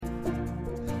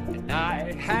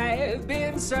I have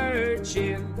been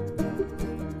searching.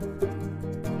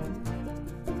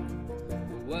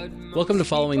 Welcome to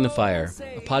Following the Fire,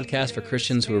 a podcast for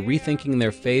Christians who are rethinking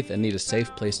their faith and need a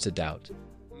safe place to doubt.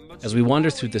 As we wander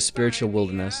through the spiritual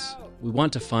wilderness, we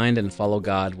want to find and follow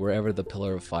God wherever the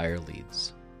pillar of fire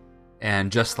leads. And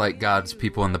just like God's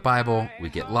people in the Bible, we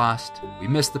get lost, we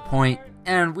miss the point,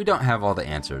 and we don't have all the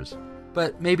answers.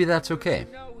 But maybe that's okay.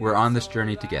 We're on this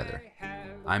journey together.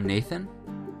 I'm Nathan.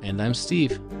 And I'm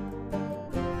Steve.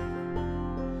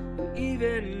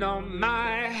 Even on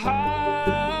my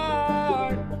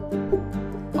heart.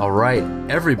 All right,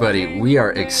 everybody, we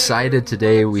are excited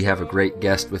today. We have a great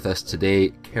guest with us today,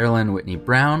 Carolyn Whitney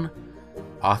Brown,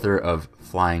 author of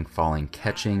Flying, Falling,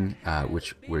 Catching,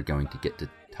 which we're going to get to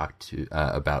talk to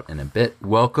about in a bit.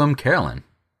 Welcome, Carolyn.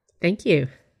 Thank you.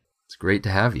 It's great to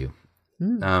have you.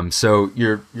 So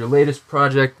your latest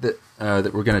project that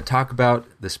we're going to talk about,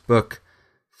 this book,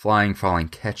 Flying, Falling,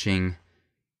 Catching,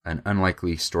 An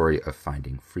Unlikely Story of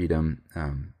Finding Freedom.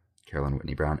 Carolyn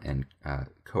Whitney Brown and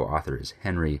co-author is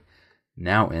Henry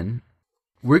Nouwen.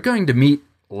 We're going to meet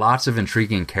lots of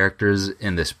intriguing characters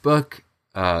in this book.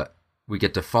 We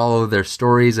get to follow their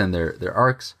stories and their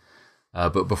arcs.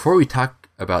 But before we talk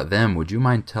about them, would you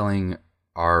mind telling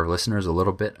our listeners a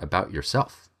little bit about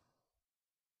yourself?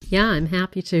 Yeah, I'm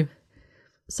happy to.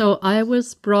 So I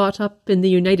was brought up in the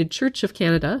United Church of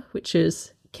Canada, which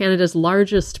is Canada's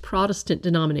largest Protestant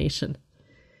denomination.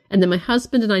 And then my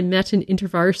husband and I met in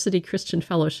InterVarsity Christian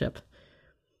Fellowship.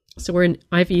 So we're an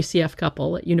IVCF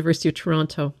couple at University of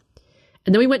Toronto.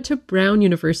 And then we went to Brown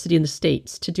University in the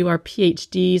States to do our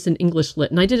PhDs in English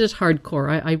Lit. And I did it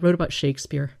hardcore. I wrote about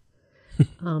Shakespeare.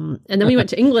 And then we went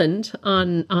to England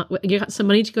we got some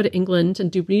money to go to England and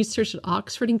do research at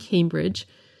Oxford and Cambridge.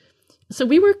 So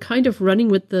we were kind of running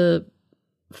with the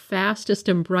fastest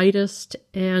and brightest.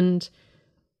 And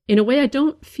in a way, I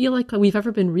don't feel like we've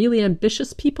ever been really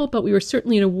ambitious people, but we were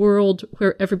certainly in a world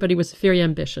where everybody was very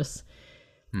ambitious.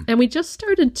 And we just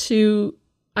started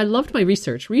I loved my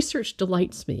research. Research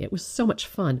delights me. It was so much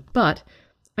fun. But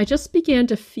I just began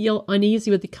to feel uneasy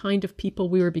with the kind of people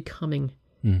we were becoming.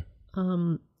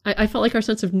 I felt like our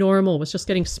sense of normal was just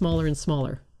getting smaller and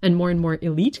smaller and more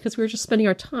elite because we were just spending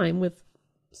our time with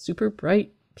super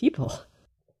bright people.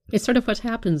 It's sort of what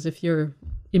happens if you're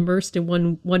immersed in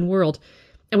one world.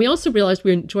 And we also realized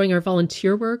we were enjoying our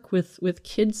volunteer work with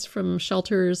kids from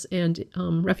shelters and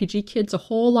refugee kids a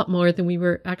whole lot more than we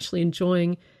were actually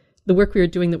enjoying the work we were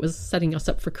doing that was setting us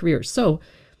up for careers. So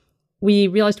we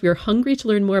realized we were hungry to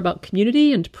learn more about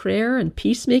community and prayer and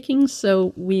peacemaking.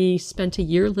 So we spent a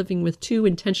year living with 2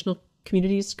 intentional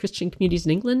communities, Christian communities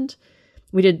in England.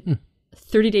 We did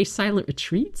 30-day silent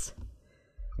retreats.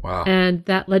 Wow. And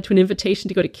that led to an invitation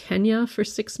to go to Kenya for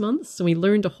 6 months. So we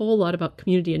learned a whole lot about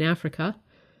community in Africa.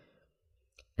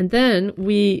 And then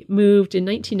we moved, in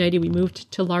 1990, we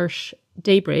moved to L'Arche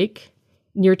Daybreak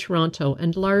near Toronto.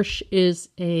 And L'Arche is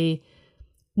a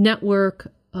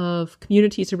network of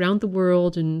communities around the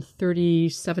world in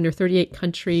 37 or 38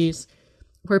 countries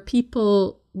where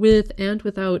people with and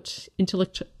without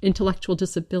intellectual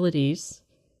disabilities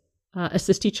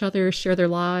assist each other, share their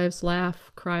lives,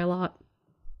 laugh, cry a lot,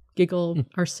 giggle,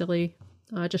 are silly,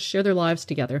 just share their lives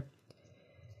together.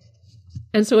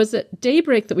 And so it was at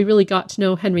Daybreak that we really got to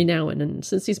know Henry Nouwen. And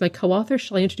since he's my co-author,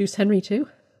 shall I introduce Henry too?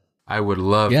 I would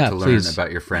love to learn please.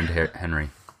 about your friend Henry.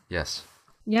 Yes.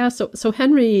 Yeah, so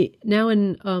Henry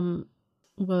Nouwen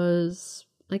was,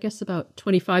 I guess, about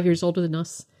 25 years older than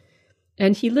us.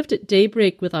 And he lived at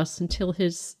Daybreak with us until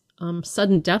his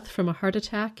sudden death from a heart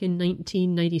attack in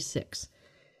 1996.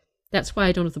 That's why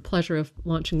I don't have the pleasure of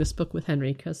launching this book with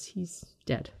Henry, because he's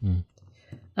dead.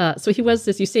 So he was,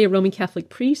 as you say, a Roman Catholic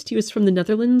priest. He was from the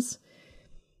Netherlands.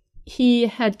 He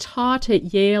had taught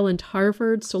at Yale and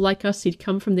Harvard, so like us, he'd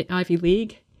come from the Ivy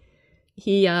League.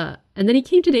 And then he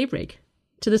came to Daybreak,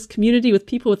 to this community with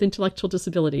people with intellectual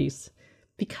disabilities,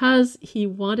 because he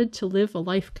wanted to live a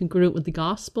life congruent with the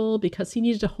gospel, because he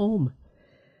needed a home.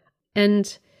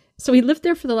 And so he lived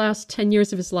there for the last 10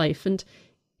 years of his life. And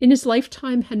in his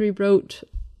lifetime, Henry wrote,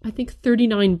 I think,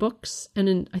 39 books.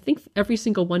 And I think every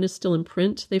single one is still in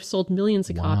print. They've sold millions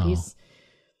of copies.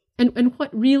 And what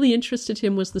really interested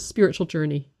him was the spiritual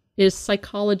journey, is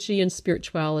psychology and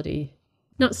spirituality.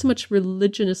 Not so much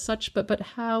religion as such, but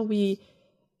how we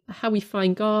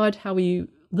find God, how we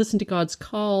listen to God's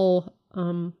call.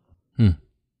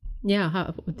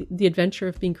 Yeah, the adventure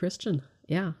of being Christian.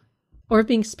 Yeah. Or of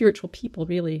being spiritual people,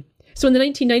 really. So in the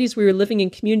 1990s, we were living in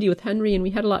community with Henry, and we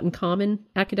had a lot in common,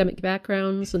 academic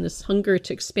backgrounds and this hunger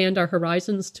to expand our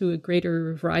horizons to a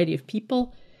greater variety of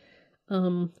people,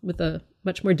 with a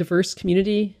much more diverse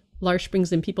community L'Arche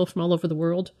brings in people from all over the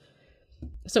world.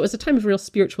 So it was a time of real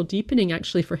spiritual deepening,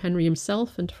 actually, for Henry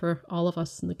himself and for all of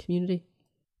us in the community.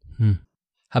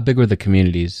 How big were the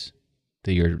communities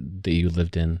that you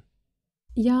lived in?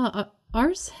 Yeah,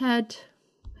 ours had,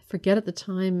 I forget at the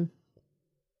time,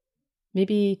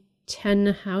 maybe 10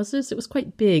 houses. It was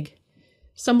quite big.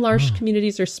 Some L'Arche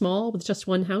communities are small with just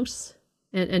one house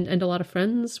and a lot of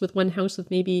friends, with one house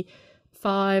with maybe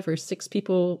 5 or 6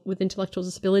 people with intellectual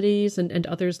disabilities and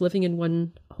others living in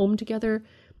one home together.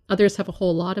 Others have a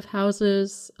whole lot of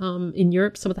houses. In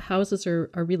Europe, some of the houses are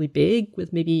really big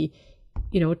with maybe,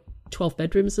 12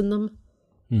 bedrooms in them.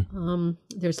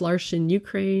 There's L'Arche in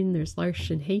Ukraine, there's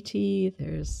L'Arche in Haiti,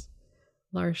 there's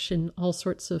L'Arche in all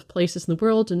sorts of places in the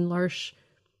world, and L'Arche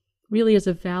really is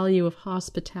a value of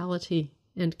hospitality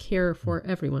and care for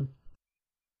everyone.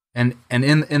 And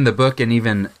in the book, and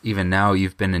even now,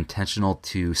 you've been intentional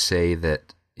to say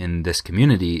that in this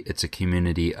community, it's a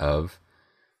community of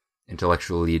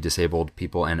intellectually disabled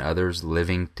people and others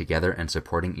living together and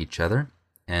supporting each other.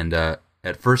 And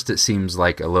at first, it seems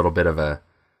like a little bit of a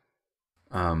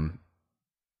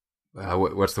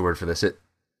what's the word for this? It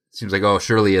seems like, oh,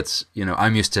 surely it's,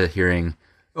 I'm used to hearing,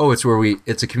 oh,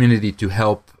 it's a community to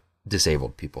help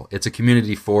disabled people. It's a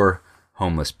community for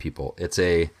homeless people.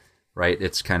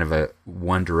 It's kind of a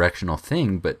one-directional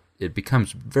thing, but it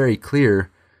becomes very clear,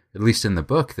 at least in the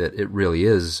book, that it really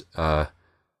is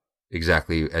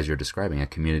exactly as you're describing, a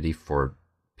community for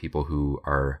people who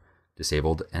are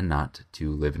disabled and not,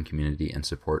 to live in community and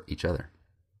support each other.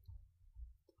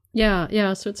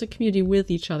 Yeah. So it's a community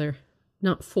with each other,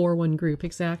 not for one group.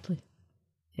 Exactly.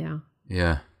 Yeah.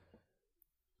 Yeah.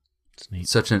 It's neat.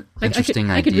 Such an interesting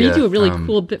idea. I could read you a really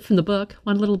cool bit from the book.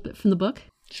 One little bit from the book.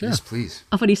 Sure. Yes, please.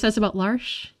 Of what he says about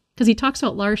L'Arche. Because he talks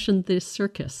about L'Arche and the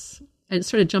circus. And it's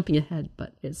sort of jumping ahead,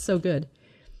 but it's so good.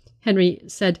 Henry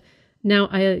said, "Now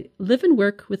I live and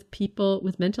work with people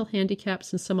with mental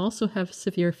handicaps, and some also have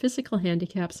severe physical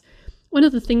handicaps. One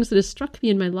of the things that has struck me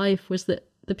in my life was that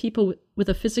the people with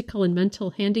a physical and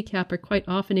mental handicap are quite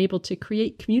often able to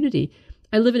create community.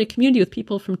 I live in a community with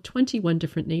people from 21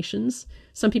 different nations.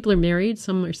 Some people are married,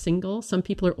 some are single, some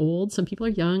people are old, some people are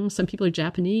young, some people are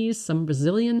Japanese, some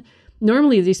Brazilian.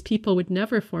 Normally, these people would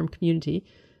never form community.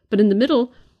 But in the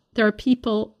middle, there are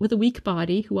people with a weak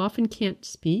body who often can't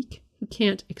speak, who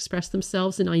can't express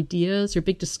themselves in ideas or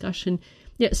big discussion.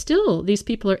 Yet still, these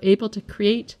people are able to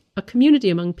create a community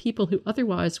among people who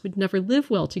otherwise would never live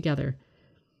well together."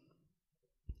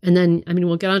 And then,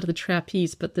 we'll get on to the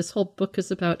trapeze, but this whole book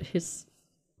is about his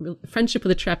friendship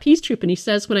with a trapeze troupe. And he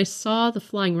says, when I saw the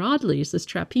Flying Rodleys, this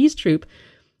trapeze troupe,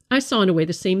 I saw in a way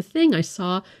the same thing. I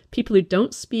saw people who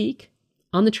don't speak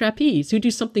on the trapeze, who do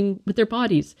something with their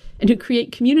bodies, and who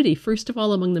create community, first of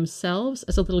all among themselves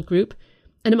as a little group,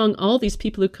 and among all these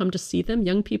people who come to see them,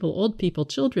 young people, old people,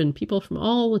 children, people from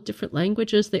all different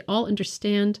languages. They all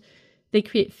understand. They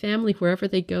create family wherever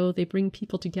they go. They bring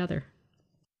people together.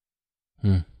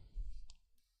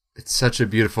 It's such a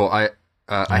beautiful...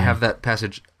 I have that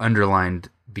passage underlined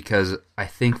because I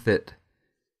think that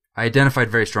I identified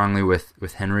very strongly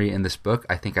with Henry in this book.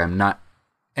 I think I'm not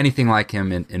anything like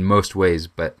him in most ways,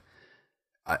 but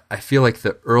I feel like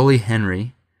the early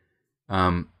Henry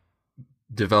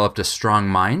developed a strong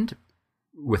mind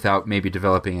without maybe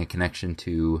developing a connection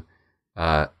to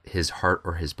his heart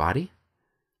or his body.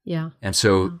 Yeah. And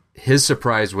so his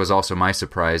surprise was also my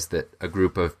surprise, that a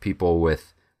group of people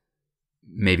with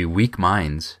maybe weak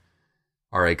minds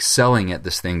are excelling at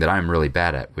this thing that I'm really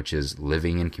bad at, which is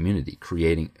living in community,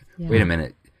 creating. Yeah. Wait a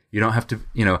minute. You don't have to,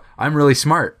 I'm really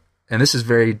smart, and this is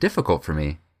very difficult for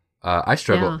me. I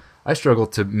struggle. Yeah. I struggle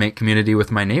to make community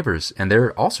with my neighbors, and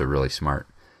they're also really smart.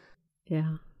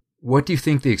 Yeah. What do you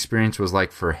think the experience was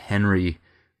like for Henry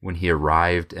when he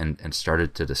arrived and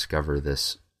started to discover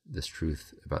this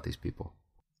truth about these people?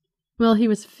 Well, he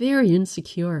was very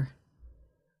insecure,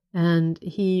 and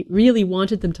he really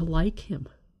wanted them to like him.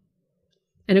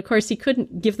 And of course, he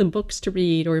couldn't give them books to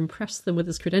read or impress them with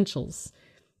his credentials.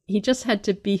 He just had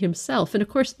to be himself. And of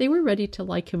course, they were ready to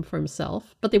like him for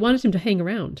himself, but they wanted him to hang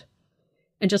around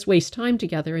and just waste time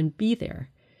together and be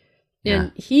there. Yeah.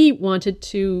 And he wanted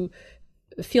to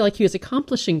feel like he was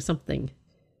accomplishing something.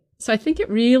 So I think it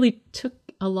really took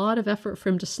a lot of effort for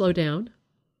him to slow down.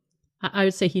 I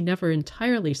would say he never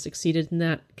entirely succeeded in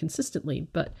that consistently,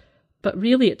 but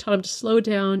really it taught him to slow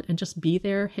down and just be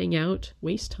there, hang out,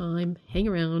 waste time, hang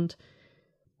around.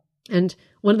 And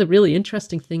one of the really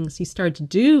interesting things he started to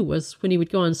do was when he would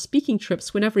go on speaking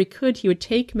trips, whenever he could, he would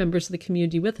take members of the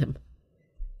community with him.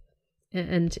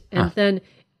 And then,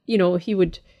 he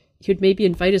would he would maybe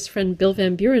invite his friend Bill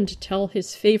Van Buren to tell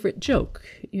his favorite joke,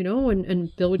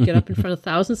 and Bill would get up in front of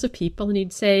thousands of people and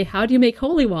he'd say, "How do you make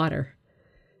holy water?"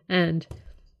 And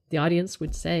the audience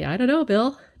would say, "I don't know,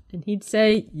 Bill." And he'd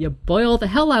say, "You boil the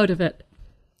hell out of it."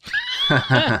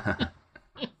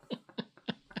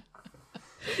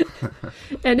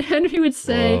 And Henry would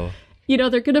say, Whoa.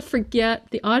 they're going to forget,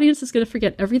 the audience is going to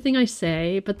forget everything I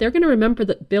say, but they're going to remember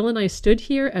that Bill and I stood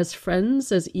here as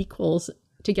friends, as equals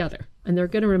together. And they're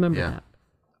going to remember that.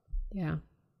 Yeah.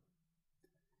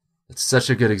 It's such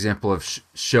a good example of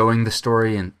showing the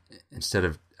story instead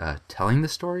of telling the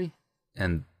story.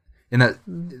 And in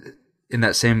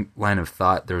that same line of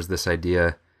thought, there was this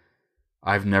idea,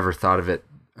 I've never thought of it,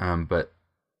 but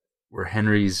where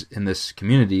Henry's in this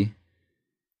community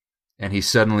and he's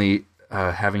suddenly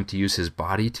having to use his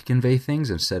body to convey things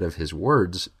instead of his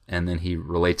words, and then he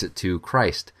relates it to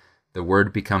Christ, the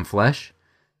Word become flesh.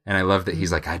 And I love that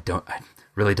he's like, I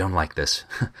really don't like this.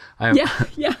 I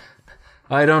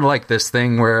don't like this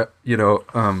thing where,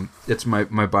 it's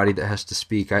my body that has to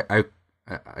speak. I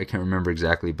can't remember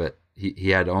exactly, but he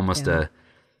had almost a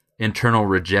internal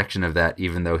rejection of that,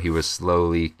 even though he was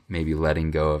slowly maybe letting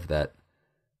go of that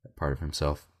part of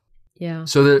himself. Yeah.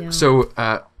 So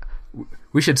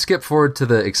we should skip forward to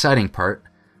the exciting part.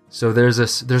 So there's a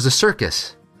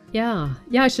circus. Yeah.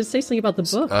 I should say something about the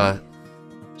book.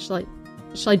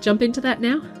 Shall I jump into that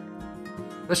now?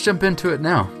 Let's jump into it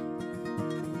now.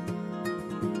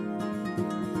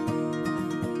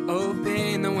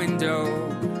 Open the window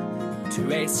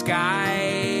to a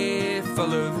sky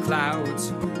full of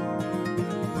clouds.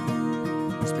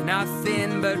 It's been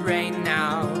nothing but rain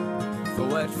now for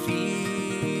what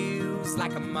feels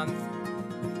like a month.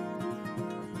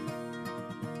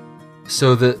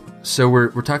 So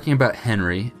we're talking about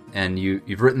Henry, and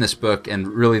you've written this book, and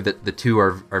really the two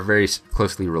are very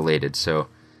closely related. So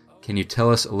can you tell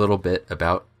us a little bit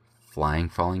about Flying,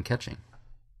 Falling, Catching?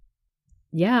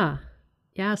 Yeah.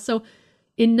 So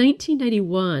in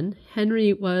 1991,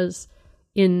 Henry was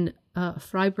in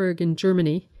Freiburg in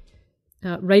Germany,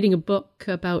 writing a book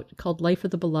called Life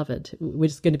of the Beloved,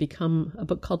 which is going to become a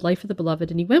book called Life of the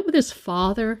Beloved. And he went with his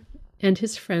father and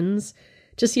his friends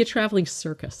to see a traveling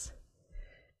circus.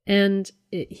 And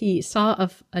he saw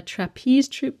a trapeze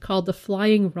troupe called the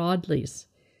Flying Rodleys.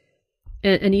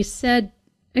 And he said,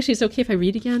 actually, it's okay if I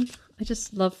read again? I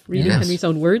just love reading Henry's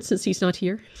own words since he's not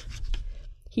here.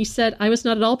 He said, "I was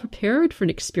not at all prepared for an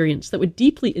experience that would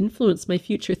deeply influence my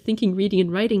future thinking, reading,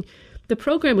 and writing. The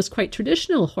program was quite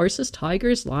traditional: horses,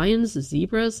 tigers, lions,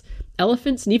 zebras,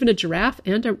 elephants, and even a giraffe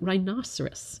and a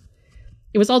rhinoceros.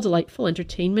 It was all delightful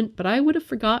entertainment, but I would have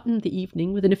forgotten the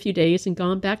evening within a few days and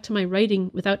gone back to my writing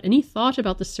without any thought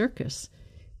about the circus,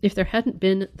 if there hadn't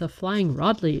been the Flying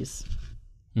Rodleys."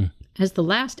 As the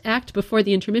last act before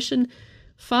the intermission,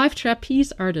 5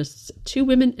 trapeze artists, 2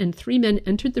 women and 3 men,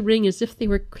 entered the ring as if they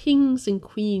were kings and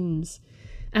queens.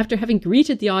 After having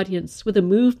greeted the audience with a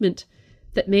movement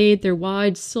that made their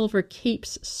wide silver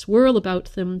capes swirl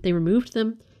about them, they removed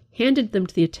them, handed them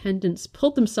to the attendants,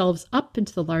 pulled themselves up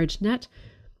into the large net,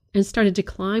 and started to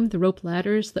climb the rope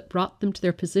ladders that brought them to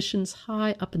their positions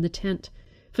high up in the tent.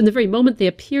 From the very moment they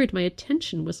appeared, my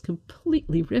attention was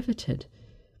completely riveted.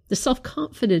 The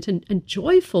self-confident and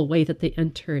joyful way that they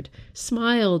entered,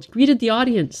 smiled, greeted the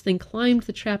audience, then climbed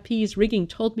the trapeze rigging,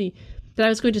 told me that I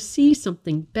was going to see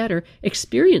something better,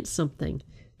 experience something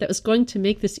that was going to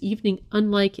make this evening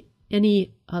unlike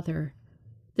any other.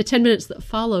 The 10 minutes that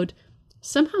followed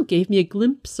somehow gave me a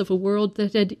glimpse of a world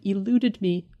that had eluded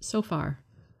me so far,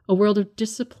 a world of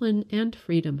discipline and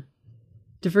freedom,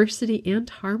 diversity and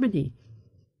harmony,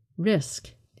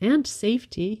 risk and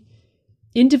safety,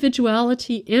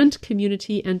 individuality and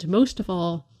community, and most of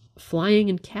all, flying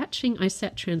and catching. I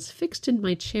sat transfixed in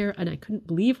my chair and I couldn't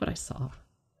believe what I saw.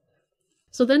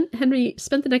 So then Henry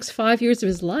spent the next 5 years of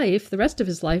his life, the rest of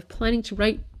his life, planning to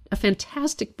write a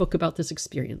fantastic book about this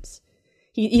experience.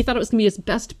 He thought it was going to be his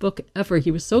best book ever.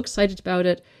 He was so excited about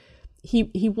it.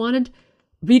 He wanted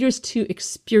readers to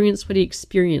experience what he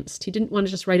experienced. He didn't want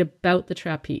to just write about the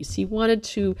trapeze. He wanted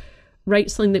to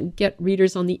write something that would get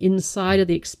readers on the inside of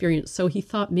the experience. So he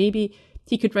thought maybe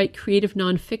he could write creative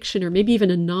nonfiction or maybe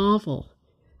even a novel.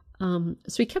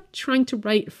 So he kept trying to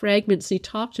write fragments. He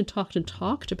talked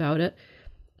about it.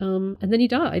 And then he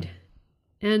died.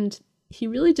 And he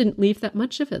really didn't leave that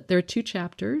much of it. There are 2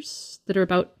 chapters that are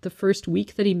about the first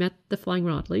week that he met the Flying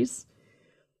Rodleys.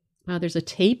 There's a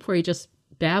tape where he just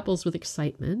babbles with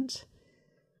excitement.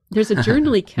 There's a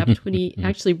journal he kept when he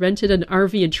actually rented an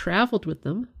RV and traveled with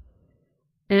them.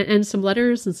 And some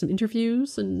letters and some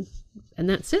interviews, and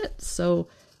that's it. So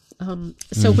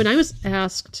when I was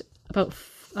asked about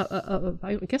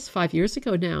I guess 5 years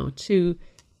ago now, to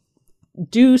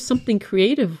do something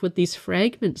creative with these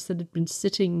fragments that had been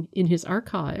sitting in his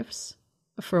archives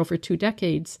for over 2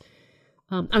 decades.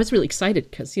 I was really excited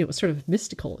because, it was sort of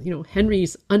mystical.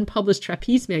 Henry's unpublished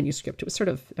trapeze manuscript, it was sort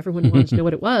of, everyone wanted to know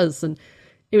what it was. And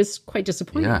it was quite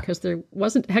disappointing because there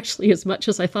wasn't actually as much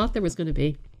as I thought there was going to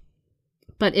be.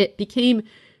 But it became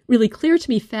really clear to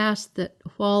me fast that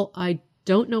while I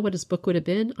don't know what his book would have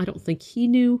been, I don't think he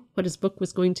knew what his book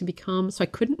was going to become, so I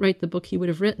couldn't write the book he would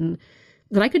have written,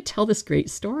 that I could tell this great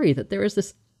story, that there was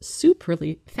this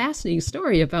superly fascinating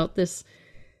story about this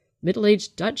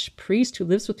middle-aged Dutch priest who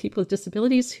lives with people with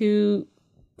disabilities who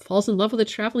falls in love with a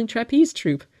traveling trapeze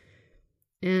troupe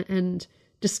and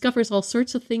discovers all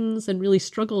sorts of things and really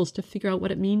struggles to figure out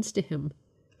what it means to him.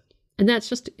 And it's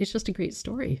just a great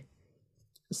story.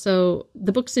 So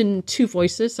the book's in 2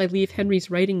 voices. I leave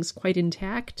Henry's writings quite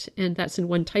intact, and that's in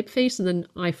one typeface, and then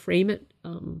I frame it.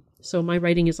 So my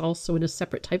writing is also in a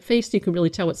separate typeface. You can really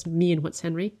tell what's me and what's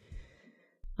Henry.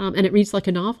 And it reads like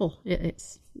a novel.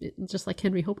 It's just like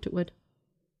Henry hoped it would.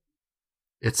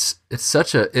 It's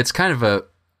kind of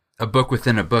a book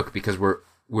within a book, because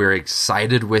we're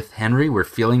excited with Henry. We're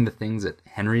feeling the things that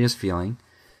Henry is feeling.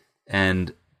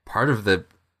 And part of the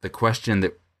question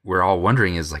that we're all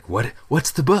wondering is like, what's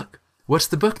the book? What's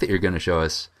the book that you're going to show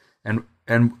us? And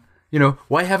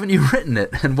why haven't you written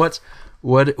it? And what's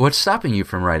stopping you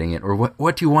from writing it? Or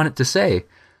what do you want it to say?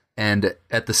 And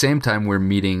at the same time, we're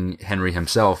meeting Henry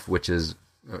himself, which is,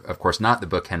 of course, not the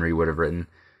book Henry would have written.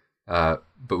 But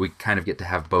we kind of get to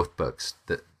have both books,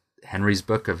 Henry's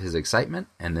book of his excitement,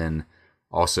 and then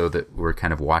also that we're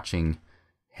kind of watching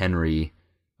Henry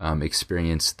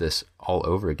experience this all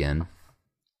over again.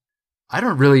 I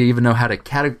don't really even know how to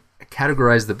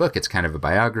categorize the book. It's kind of a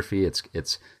biography. It's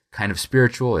kind of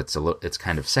spiritual. It's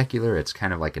kind of secular. It's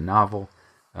kind of like a novel.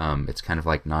 It's kind of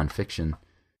like nonfiction,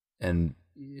 and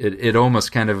it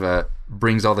almost kind of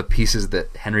brings all the pieces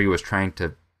that Henry was trying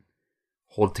to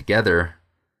hold together.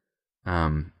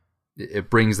 It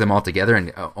brings them all together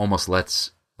and almost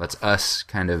lets us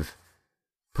kind of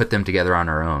put them together on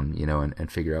our own,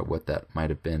 and figure out what that might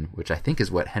have been, which I think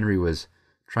is what Henry was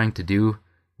trying to do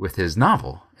with his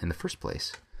novel in the first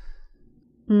place.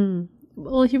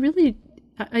 Well, he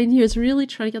was really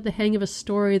trying to get the hang of a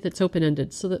story that's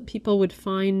open-ended so that people would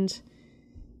find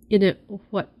in it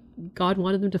what God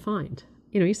wanted them to find.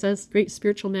 He says great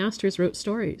spiritual masters wrote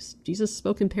stories. Jesus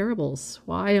spoke in parables.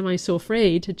 Why am I so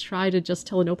afraid to try to just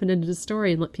tell an open-ended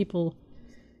story and let people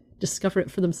discover it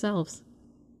for themselves?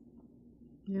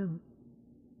 Yeah.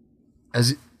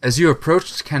 As you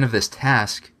approached kind of this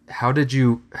task, how did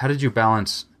you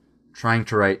balance trying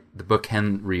to write the book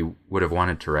Henry would have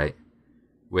wanted to write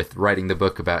with writing the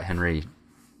book about Henry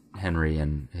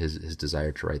and his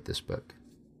desire to write this book?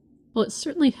 Well, it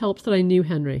certainly helped that I knew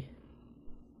Henry,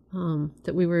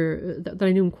 that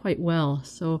I knew him quite well.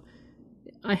 So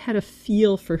I had a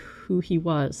feel for who he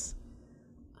was.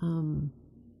 And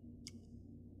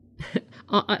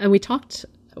we talked.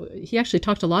 He actually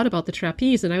talked a lot about the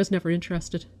trapeze, and I was never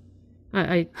interested.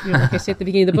 Like I say at the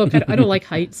beginning of the book, I don't like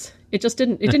heights. It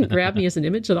didn't grab me as an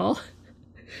image at all.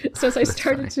 So as I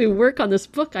started to work on this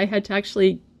book, I had to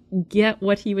actually get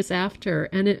what he was after,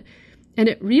 and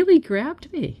it really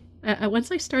grabbed me.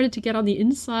 Once I started to get on the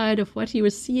inside of what he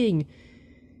was seeing,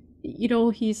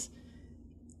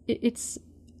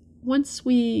 once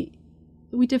we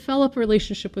develop a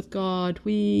relationship with God,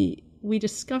 we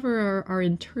discover our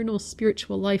internal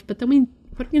spiritual life, but then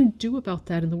what are we going to do about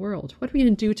that in the world? What are we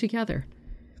going to do together?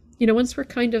 Once we're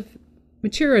kind of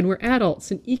mature and we're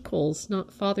adults and equals,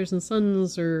 not fathers and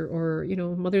sons or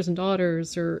mothers and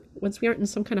daughters, or once we aren't in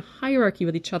some kind of hierarchy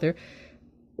with each other,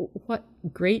 what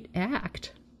great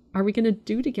act are we going to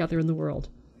do together in the world?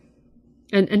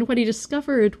 And what he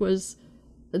discovered was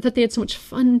that they had so much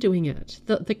fun doing it,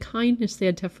 the kindness they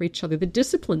had to have for each other, the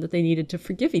discipline that they needed to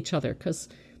forgive each other, because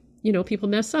people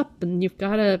mess up, and you've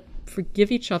got to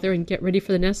forgive each other and get ready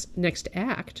for the next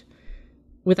act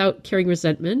without carrying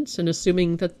resentment and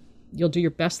assuming that you'll do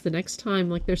your best the next time.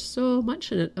 Like, there's so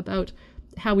much in it about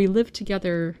how we live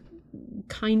together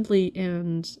kindly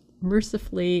and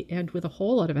mercifully and with a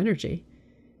whole lot of energy.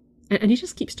 And he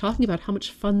just keeps talking about how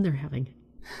much fun they're having,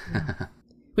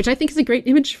 which I think is a great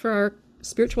image for our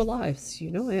spiritual lives. I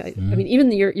mean,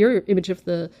 even your image of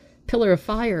the pillar of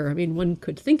fire, I mean, one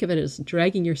could think of it as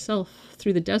dragging yourself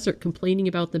through the desert complaining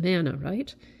about the manna,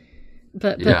 right?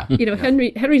 But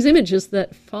Henry's image is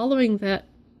that following that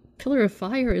pillar of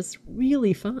fire is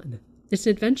really fun. It's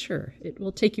an adventure. It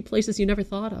will take you places you never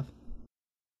thought of.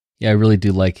 Yeah, I really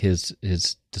do like his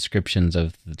descriptions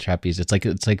of the trapeze. It's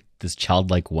like this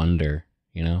childlike wonder,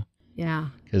 Yeah, Yeah.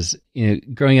 Because,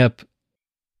 growing up,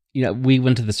 we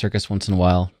went to the circus once in a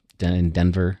while in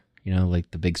Denver,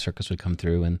 like the big circus would come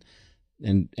through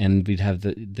and we'd have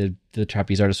the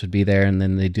trapeze artist would be there, and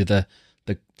then they do the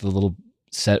little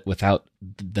set without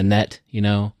the net,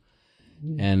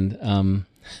 and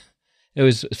it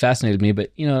was fascinated me.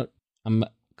 But I'm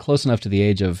close enough to the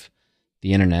age of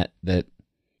the internet that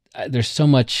there's so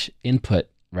much input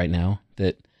right now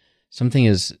that something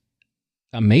is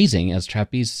amazing as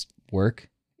trapeze work.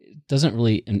 It doesn't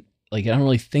really I don't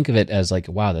really think of it as like,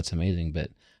 wow, that's amazing. But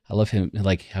I love him,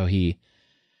 like how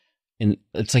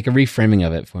it's like a reframing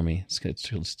of it for me. It's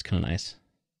kind of nice.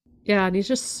 Yeah, and he's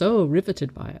just so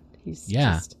riveted by it.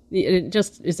 It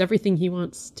just is everything he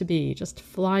wants to be, just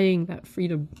flying that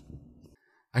freedom.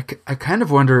 I kind of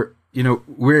wonder,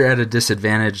 we're at a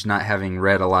disadvantage not having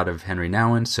read a lot of Henry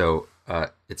Nouwen, so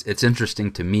it's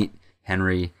interesting to meet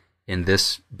Henry in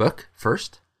this book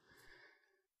first.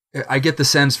 I get the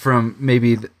sense from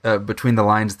maybe between the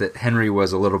lines that Henry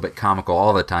was a little bit comical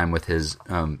all the time with his,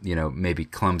 maybe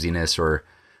clumsiness or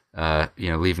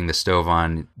leaving the stove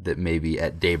on that maybe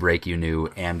at daybreak you knew,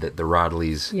 and that the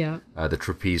Rodleys, the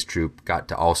trapeze troupe, got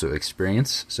to also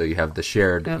experience. So you have the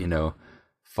shared,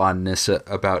 fondness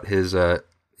about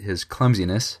his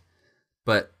clumsiness.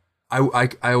 But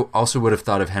I also would have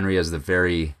thought of Henry as the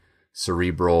very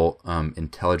cerebral,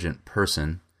 intelligent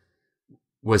person.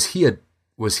 Was he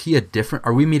a different?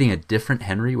 Are we meeting a different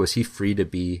Henry? Was he free to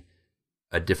be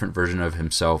a different version of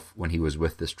himself when he was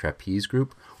with this trapeze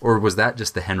group, or was that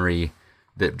just the Henry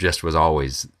that just was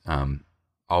always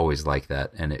like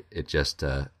that, and it just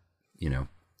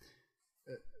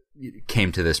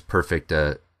came to this perfect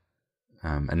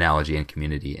analogy and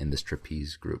community in this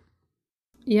trapeze group?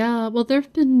 Yeah, well, there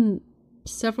have been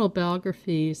several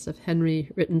biographies of Henry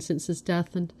written since his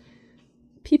death, and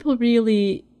people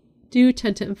really do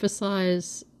tend to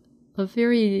emphasize a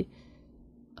very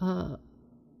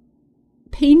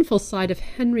painful side of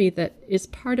Henry that is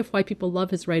part of why people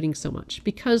love his writing so much,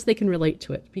 because they can relate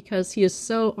to it, because he is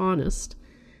so honest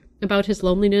about his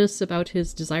loneliness, about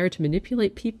his desire to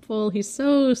manipulate people. He's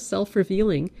so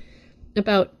self-revealing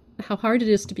about how hard it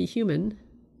is to be human,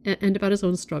 and about his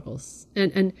own struggles.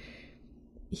 But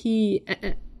he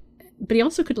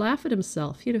also could laugh at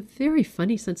himself. He had a very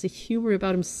funny sense of humor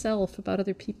about himself, about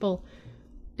other people.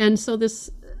 And so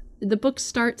the book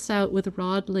starts out with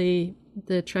Rodley,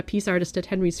 the trapeze artist, at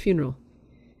Henry's funeral.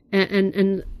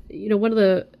 And one of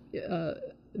the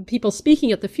people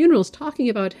speaking at the funeral is talking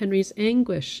about Henry's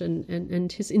anguish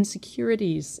and his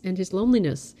insecurities and his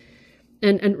loneliness.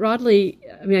 And Rodley,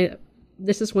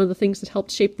 this is one of the things that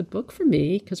helped shape the book for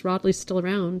me, because Rodley's still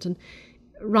around. And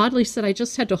Rodley said, I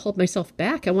just had to hold myself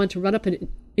back. I wanted to run up and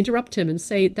interrupt him and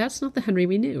say, that's not the Henry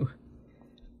we knew.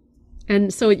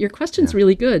 And so your question's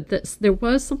really good. There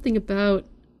was something about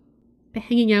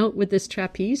hanging out with this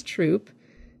trapeze troupe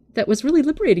that was really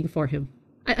liberating for him.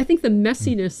 I think the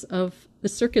messiness of the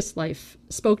circus life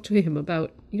spoke to him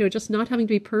about, just not having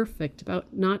to be perfect,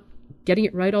 about not getting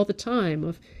it right all the time,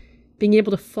 of being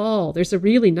able to fall. There's a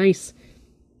really nice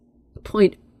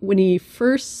point when he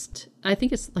first, I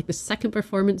think it's like the second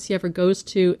performance he ever goes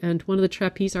to, and one of the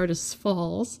trapeze artists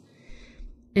falls,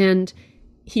 and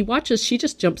he watches, she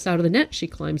just jumps out of the net, she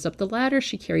climbs up the ladder,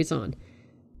 she carries on.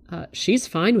 She's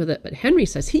fine with it, but Henry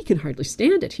says he can hardly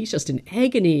stand it. He's just in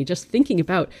agony, just thinking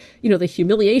about, the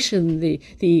humiliation, the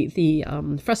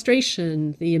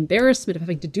frustration, the embarrassment of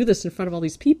having to do this in front of all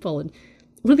these people. And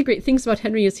one of the great things about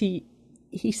Henry is he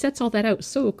sets all that out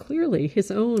so clearly,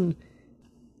 his own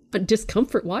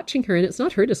discomfort watching her, and it's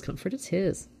not her discomfort, it's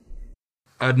his.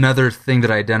 Another thing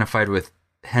that I identified with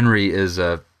Henry is,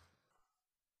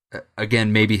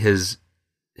 again, maybe his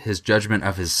judgment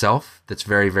of himself that's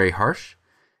very, very harsh.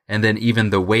 And then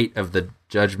even the weight of the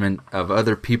judgment of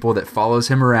other people that follows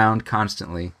him around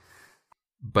constantly.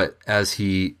 But as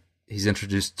he's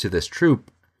introduced to this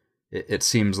troupe, it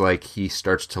seems like he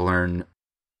starts to learn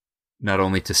not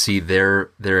only to see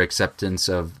their acceptance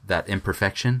of that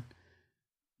imperfection,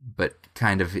 but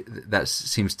kind of that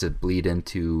seems to bleed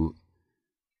into,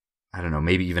 I don't know,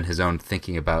 maybe even his own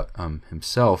thinking about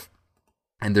himself.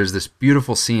 And there's this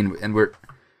beautiful scene, and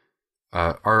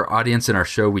our audience in our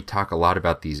show, we talk a lot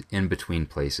about these in-between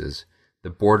places, the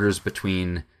borders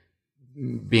between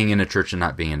being in a church and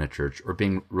not being in a church, or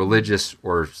being religious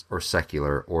or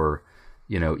secular, or,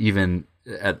 even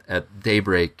at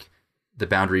daybreak, the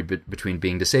boundary between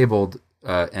being disabled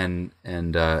and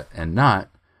not.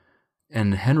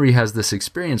 And Henry has this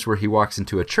experience where he walks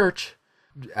into a church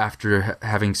after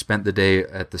having spent the day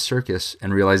at the circus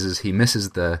and realizes he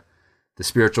misses the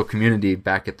spiritual community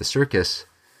back at the circus.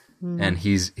 and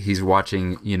he's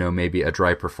watching, maybe a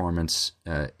dry performance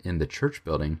in the church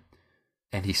building,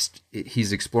 and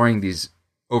he's exploring these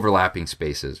overlapping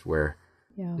spaces where,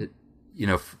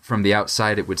 from the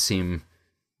outside it would seem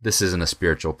this isn't a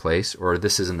spiritual place or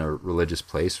this isn't a religious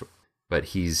place, but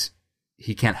he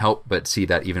can't help but see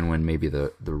that even when maybe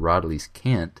the Rodleys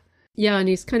can't. Yeah, and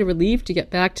he's kind of relieved to get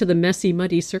back to the messy,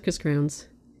 muddy circus grounds.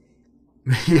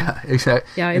 Yeah, exactly.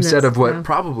 Yeah, instead of what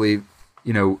probably,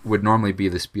 would normally be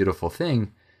this beautiful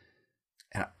thing.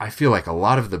 And I feel like a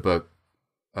lot of the book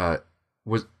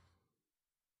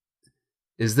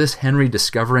is this Henry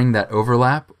discovering that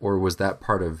overlap, or was that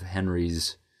part of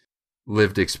Henry's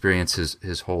lived experience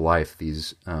his whole life?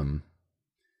 These,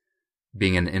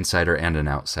 being an insider and an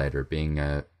outsider, being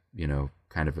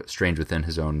kind of strange within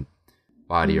his own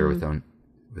body or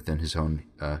within his own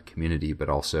community, but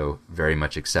also very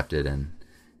much accepted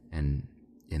and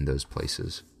in those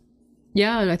places.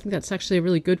 Yeah, and I think that's actually a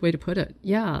really good way to put it.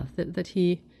 Yeah, that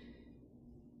he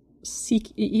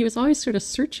was always sort of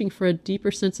searching for a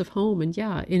deeper sense of home, and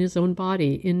in his own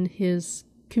body, in his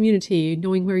community,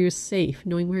 knowing where he was safe,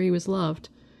 knowing where he was loved,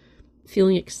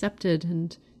 feeling accepted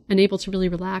and able to really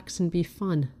relax and be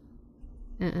fun.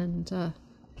 And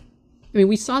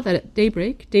we saw that at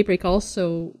Daybreak. Daybreak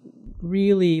also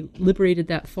really liberated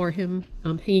that for him.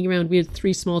 Hanging around, we had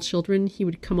 3 small children. He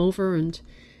would come over and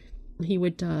he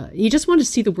just wanted to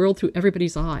see the world through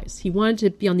everybody's eyes. He wanted to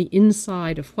be on the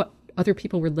inside of what other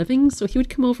people were living. So he would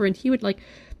come over and he would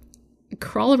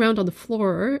crawl around on the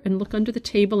floor and look under the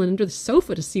table and under the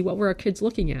sofa to see what were our kids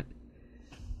looking at.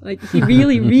 He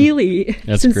really, really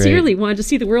sincerely wanted to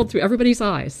see the world through everybody's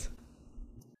eyes.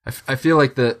 I feel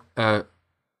like that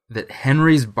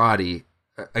Henry's body,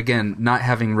 again, not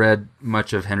having read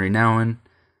much of Henry Nouwen,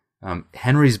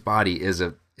 Henry's body is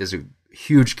a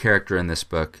huge character in this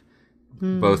book,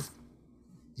 both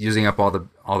using up all the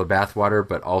bathwater,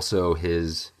 but also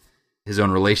his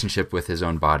own relationship with his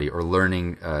own body, or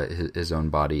learning his own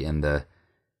body in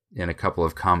a couple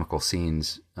of comical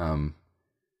scenes.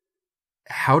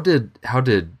 How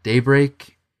did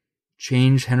Daybreak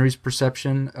change Henry's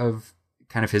perception of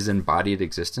kind of his embodied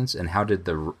existence, and how did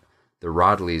the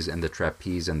Rodleys and the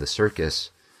trapeze and the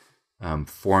circus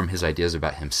form his ideas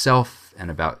about himself and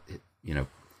about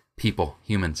people,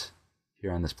 humans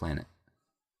here on this planet?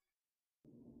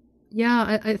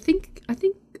 Yeah, I think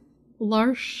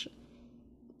L'Arche,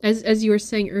 as you were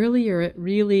saying earlier, it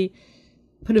really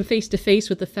put him face to face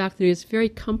with the fact that he was very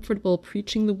comfortable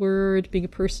preaching the word, being a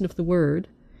person of the word,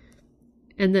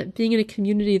 and that being in a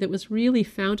community that was really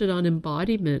founded on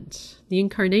embodiment, the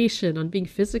incarnation, on being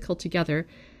physical together,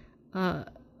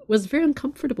 was very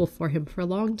uncomfortable for him for a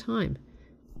long time.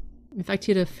 In fact,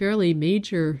 he had a fairly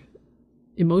major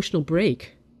emotional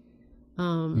break,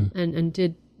 and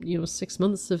did 6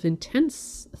 months of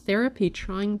intense therapy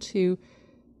trying to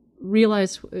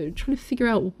figure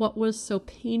out what was so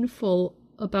painful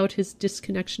about his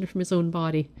disconnection from his own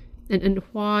body, and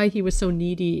why he was so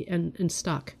needy and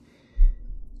stuck.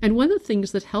 And one of the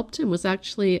things that helped him was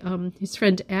actually his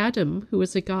friend Adam, who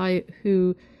was a guy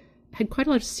who had quite a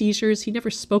lot of seizures. He never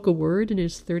spoke a word in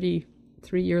his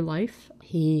 33-year life.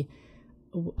 He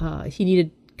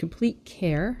needed complete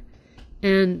care.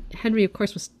 And Henry, of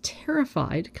course, was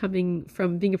terrified, coming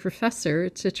from being a professor,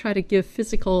 to try to give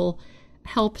physical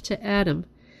help to Adam.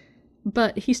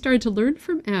 But he started to learn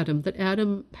from Adam that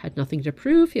Adam had nothing to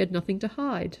prove, he had nothing to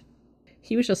hide.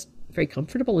 He was just very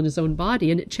comfortable in his own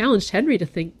body, and it challenged Henry to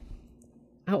think,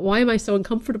 why am I so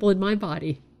uncomfortable in my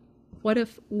body? What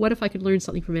if I could learn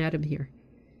something from Adam here?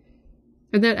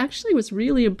 And that actually was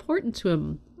really important to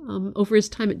him. Over his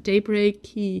time at Daybreak,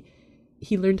 he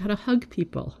learned how to hug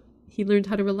people. He learned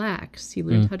how to relax. He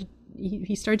learned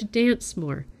he started to dance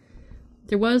more.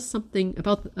 There was something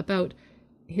about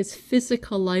his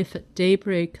physical life at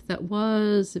Daybreak that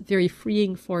was very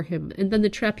freeing for him. And then the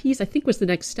trapeze, I think, was the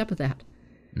next step of that.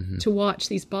 To watch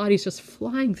these bodies just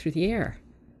flying through the air.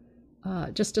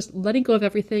 Just letting go of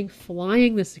everything,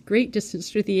 flying this great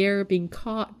distance through the air, being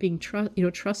caught, being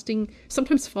trusting,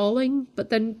 sometimes falling, but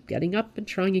then getting up and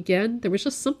trying again. There was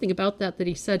just something about that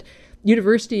he said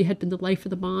university had been the life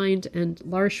of the mind, and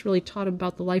L'Arche really taught him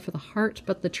about the life of the heart,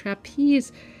 but the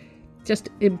trapeze just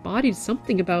embodied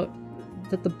something about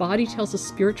that the body tells a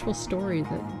spiritual story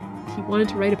that he wanted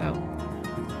to write about.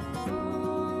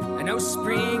 I know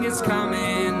spring is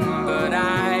coming, but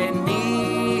I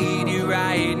need you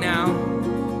right now.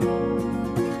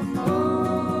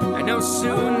 I know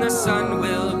soon the sun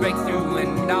will break through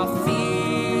and I'll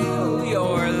feel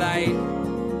your light.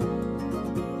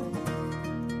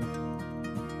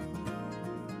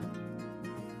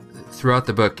 Throughout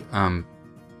the book,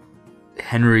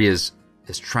 Henry is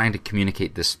is trying to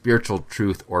communicate this spiritual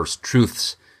truth or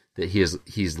truths that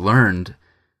he's learned,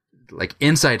 like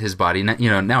inside his body.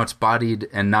 Now it's bodied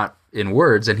and not in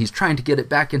words, and he's trying to get it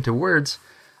back into words,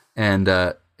 and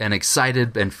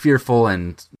excited and fearful.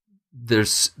 And there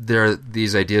are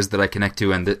these ideas that I connect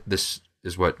to, and this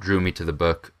is what drew me to the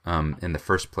book in the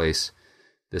first place.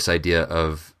 This idea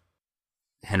of,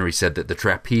 Henry said that the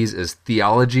trapeze is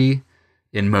theology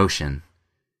in motion,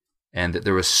 and that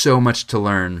there was so much to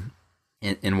learn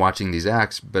in watching these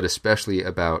acts, but especially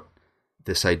about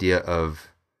this idea of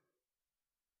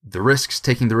the risks,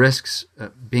 taking the risks,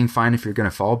 being fine if you're going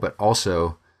to fall, but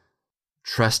also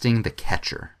trusting the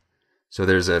catcher. So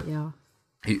there's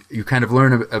you kind of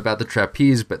learn about the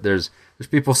trapeze, but there's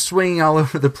people swinging all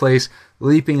over the place,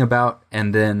 leaping about,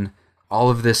 and then all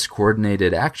of this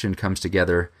coordinated action comes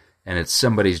together, and it's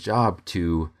somebody's job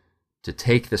to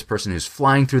take this person who's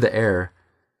flying through the air.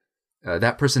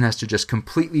 That person has to just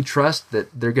completely trust that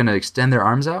they're going to extend their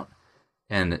arms out,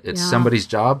 and it's somebody's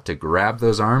job to grab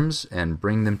those arms and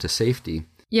bring them to safety.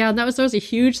 Yeah, and that was a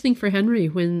huge thing for Henry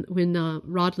when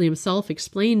Rodley himself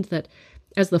explained that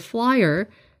as the flyer,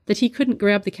 that he couldn't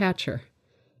grab the catcher.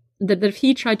 That if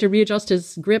he tried to readjust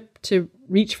his grip to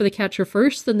reach for the catcher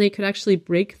first, then they could actually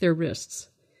break their wrists.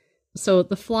 So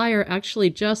the flyer actually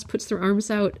just puts their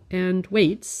arms out and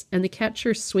waits, and the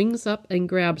catcher swings up and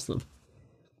grabs them.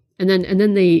 And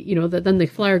then they, then the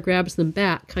flyer grabs them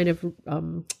back, kind of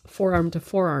forearm to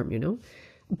forearm,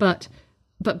 But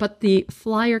the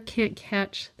flyer can't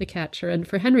catch the catcher. And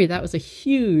for Henry, that was a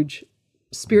huge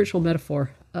spiritual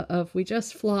metaphor of we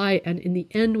just fly, and in the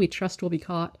end we trust we'll be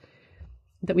caught,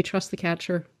 that we trust the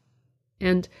catcher.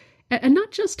 And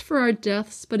not just for our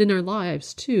deaths, but in our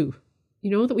lives too.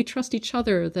 That we trust each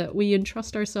other, that we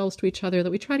entrust ourselves to each other,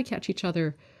 that we try to catch each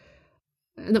other,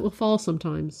 and that we'll fall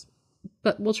sometimes,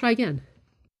 but we'll try again.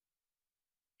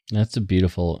 That's a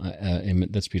beautiful,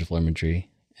 that's beautiful imagery.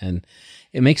 And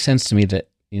it makes sense to me that,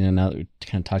 now that we're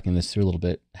kind of talking this through a little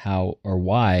bit, how or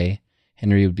why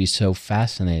Henry would be so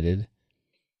fascinated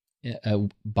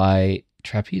by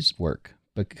trapeze work,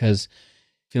 because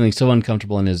feeling so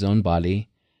uncomfortable in his own body,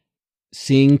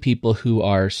 seeing people who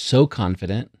are so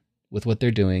confident with what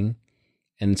they're doing,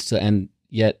 and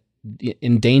yet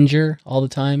in danger all the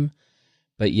time,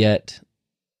 but yet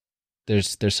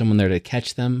there's someone there to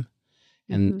catch them,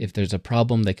 and if there's a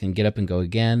problem, they can get up and go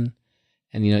again,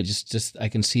 and just I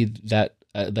can see that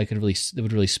that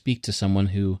would really speak to someone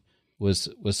who was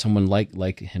someone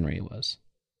like Henry was.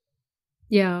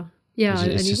 Yeah.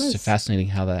 It's just fascinating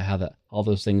how that all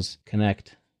those things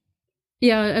connect.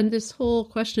 Yeah, and this whole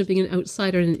question of being an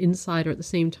outsider and an insider at the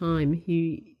same time.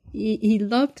 He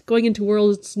loved going into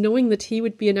worlds knowing that he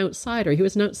would be an outsider. He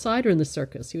was an outsider in the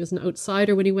circus. He was an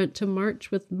outsider when he went to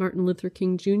march with Martin Luther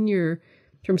King Jr.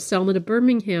 from Selma to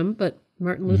Birmingham, but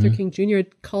Martin Luther King Jr.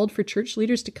 had called for church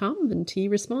leaders to come, and he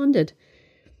responded.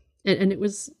 And it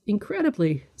was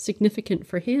incredibly significant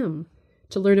for him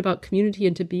to learn about community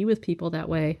and to be with people that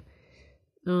way.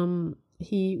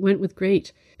 He went with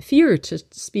great fear to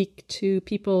speak to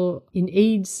people in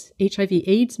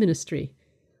HIV/AIDS ministry.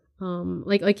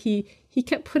 He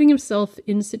kept putting himself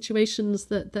in situations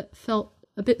that felt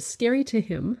a bit scary to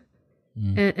him.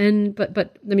 But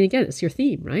I mean, again, it's your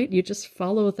theme, right? You just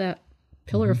follow that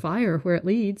pillar of fire where it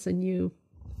leads, and you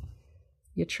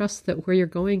trust that where you're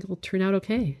going will turn out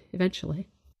okay eventually.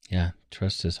 Yeah,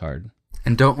 trust is hard.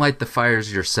 And don't light the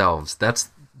fires yourselves.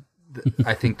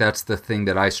 I think that's the thing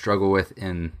that I struggle with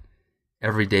in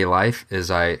everyday life, is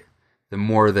the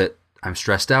more that I'm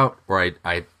stressed out, or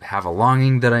I have a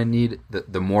longing that I need,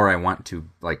 the more I want to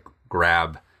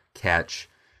grab, catch,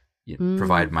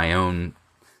 provide my own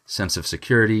sense of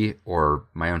security or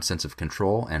my own sense of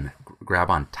control and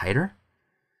grab on tighter.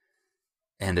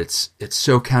 And it's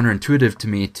so counterintuitive to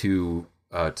me to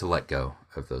let go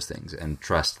of those things and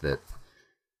trust that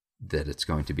it's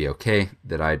going to be okay,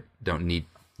 that I don't need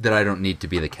to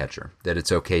be the catcher, that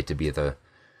it's okay to be the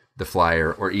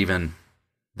flyer or even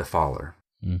the faller.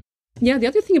 Yeah, the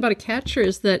other thing about a catcher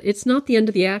is that it's not the end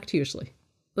of the act usually.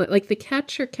 Like the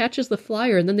catcher catches the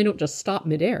flyer and then they don't just stop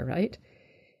midair, right?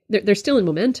 They're still in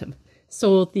momentum.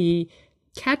 So the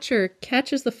catcher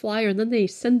catches the flyer and then they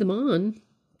send them on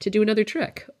to do another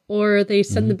trick, or they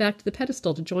send them back to the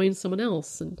pedestal to join someone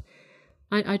else. And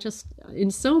I just, in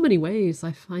so many ways,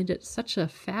 I find it such a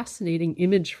fascinating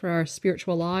image for our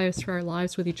spiritual lives, for our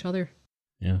lives with each other.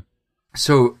 Yeah.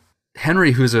 So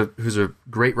Henry, who's a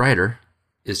great writer,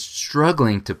 is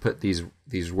struggling to put these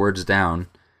words down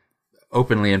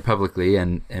openly and publicly,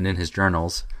 and in his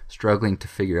journals, struggling to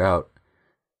figure out.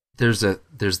 There's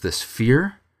this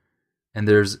fear, and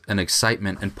there's an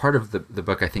excitement, and part of the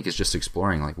book I think is just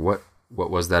exploring What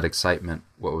was that excitement?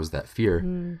 What was that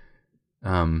fear?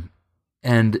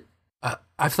 And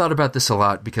I've thought about this a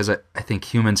lot because I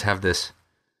think humans have this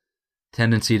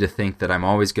tendency to think that I'm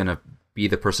always going to be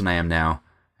the person I am now.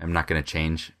 I'm not going to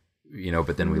change,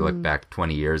 but then we look back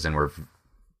 20 years and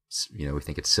we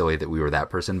think it's silly that we were that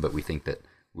person, but we think that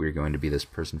we're going to be this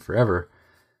person forever.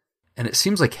 And it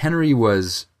seems like Henry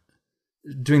was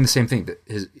doing the same thing.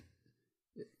 That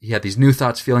he had these new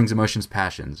thoughts, feelings, emotions,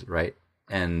 passions, right?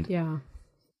 And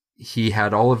he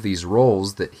had all of these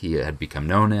roles that he had become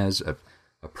known as a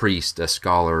priest, a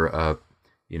scholar,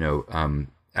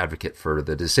 advocate for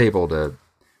the disabled,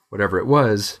 whatever it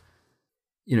was.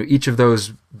 Each of those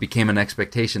became an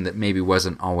expectation that maybe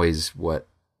wasn't always what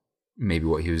he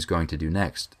was going to do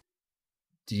next.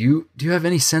 Do you have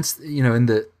any sense,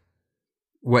 in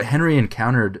what Henry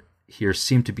encountered here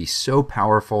seemed to be so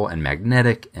powerful and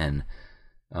magnetic and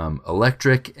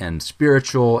electric and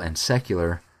spiritual and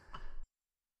secular?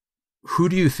 Who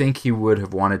do you think he would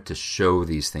have wanted to show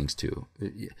these things to?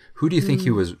 Who do you think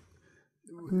he was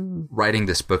writing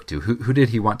this book to? Who did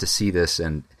he want to see this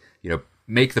and,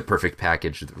 make the perfect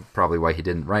package? Probably why he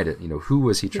didn't write it. Who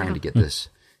was he trying to get this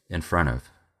in front of?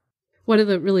 One of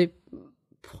the really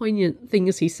poignant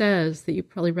things he says that you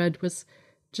probably read was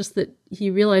just that he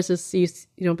realizes he's,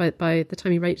 by the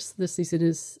time he writes this, he's in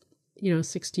his,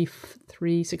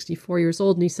 63, 64 years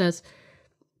old. And he says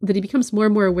that he becomes more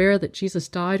and more aware that Jesus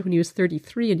died when he was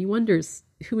 33. And he wonders,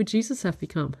 who would Jesus have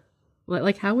become?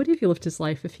 Like how would he have lived his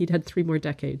life if he'd had 3 more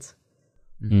decades?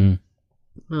 Mm.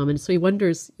 And so he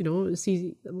wonders, is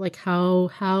he like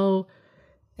how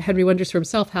Henry wonders for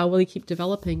himself, how will he keep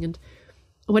developing? And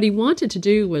what he wanted to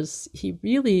do was he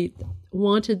really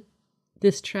wanted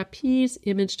this trapeze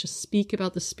image to speak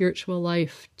about the spiritual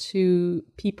life to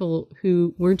people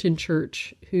who weren't in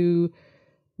church, who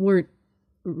weren't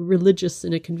religious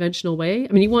in a conventional way.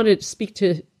 I mean, he wanted to speak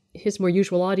to his more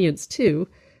usual audience too,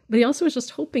 but he also was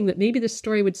just hoping that maybe this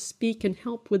story would speak and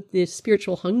help with the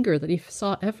spiritual hunger that he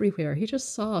saw everywhere. He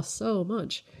just saw so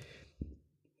much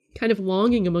kind of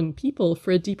longing among people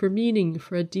for a deeper meaning,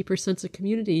 for a deeper sense of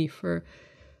community, for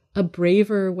a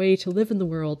braver way to live in the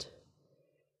world.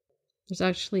 There's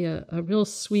actually a real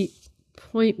sweet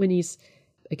point when he's,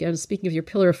 again, speaking of your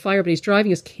pillar of fire, but he's driving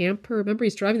his camper. Remember,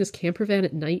 he's driving this camper van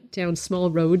at night down small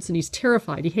roads, and he's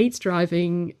terrified. He hates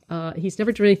driving. He's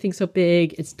never driven anything so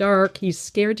big. It's dark. He's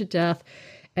scared to death.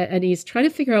 And he's trying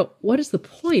to figure out what is the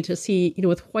point as he,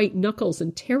 with white knuckles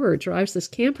and terror drives this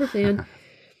camper van.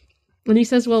 And he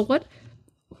says, well,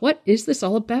 what is this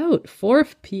all about?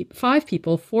 5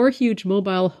 people, 4 huge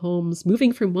mobile homes,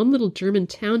 moving from one little German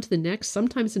town to the next,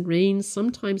 sometimes in rain,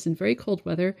 sometimes in very cold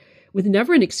weather, with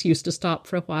never an excuse to stop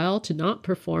for a while, to not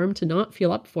perform, to not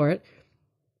feel up for it.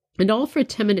 And all for a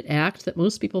 10-minute act that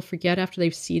most people forget after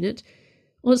they've seen it.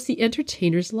 Well, it's the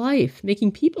entertainer's life,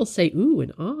 making people say ooh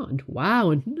and ah and wow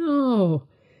and no.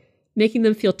 Making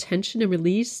them feel tension and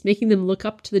release, making them look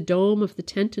up to the dome of the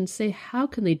tent and say, how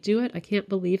can they do it? I can't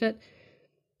believe it.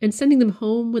 And sending them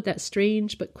home with that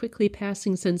strange but quickly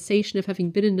passing sensation of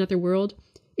having been in another world.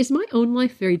 Is my own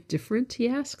life very different, he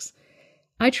asks.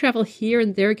 I travel here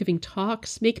and there giving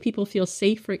talks, make people feel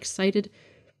safe or excited,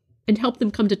 and help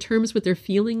them come to terms with their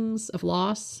feelings of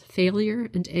loss, failure,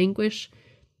 and anguish,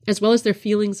 as well as their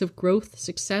feelings of growth,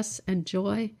 success, and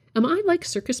joy. Am I like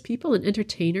circus people, an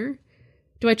entertainer?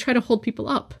 Do I try to hold people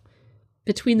up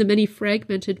between the many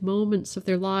fragmented moments of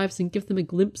their lives and give them a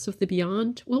glimpse of the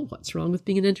beyond? Well, what's wrong with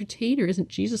being an entertainer? Isn't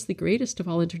Jesus the greatest of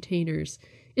all entertainers?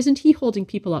 Isn't he holding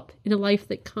people up in a life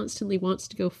that constantly wants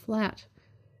to go flat?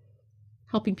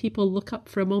 Helping people look up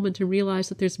for a moment and realize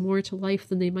that there's more to life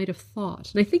than they might have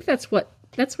thought. And I think that's what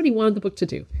he wanted the book to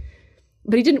do.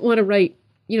 But he didn't want to write,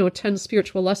 10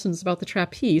 spiritual lessons about the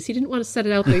trapeze. He didn't want to set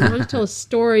it out there. He wanted to tell a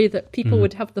story that people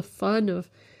would have the fun of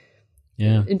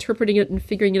interpreting it and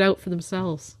figuring it out for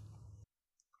themselves.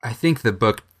 I think the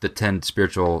book, The 10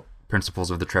 Spiritual Principles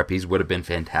of the Trapeze, would have been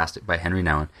fantastic by Henry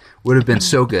Nouwen. Would have been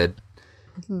so good.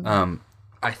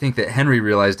 I think that Henry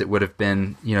realized it would have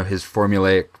been, his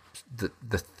formulaic,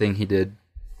 the thing he did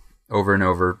over and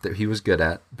over that he was good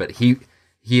at, but he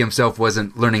himself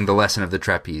wasn't learning the lesson of the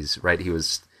trapeze, right? He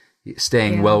was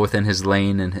staying well within his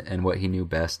lane and what he knew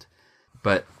best.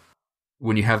 But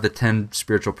when you have the 10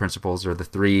 spiritual principles, or the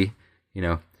 3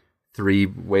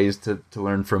 ways to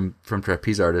learn from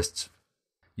trapeze artists,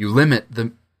 you limit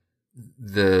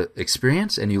the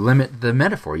experience and you limit the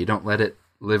metaphor. You don't let it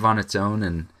live on its own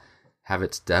and have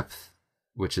its depth,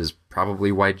 which is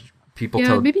probably why people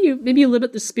maybe you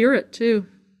limit the spirit too.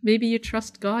 Maybe you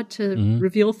trust God to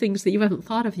reveal things that you haven't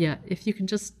thought of yet. If you can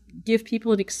just give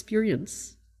people an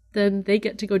experience, then they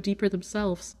get to go deeper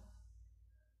themselves.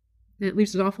 And it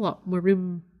leaves an awful lot more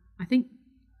room, I think,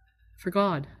 for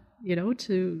God,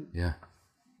 to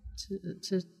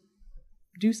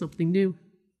do something new.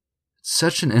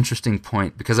 Such an interesting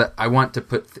point, because I want to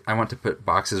put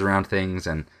boxes around things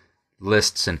and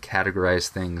lists and categorize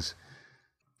things,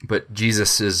 but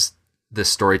Jesus is the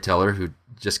storyteller who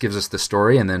just gives us the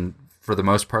story and then for the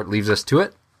most part leaves us to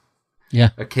it. Yeah.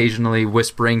 Occasionally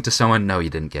whispering to someone, "No, you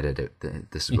didn't get it.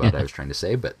 This is what I was trying to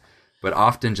say," but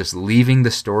often just leaving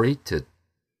the story to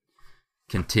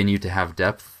continue to have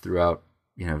depth throughout,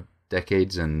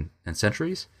 decades and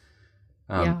centuries.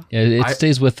 It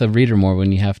stays with the reader more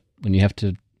when you have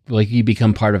to, like, you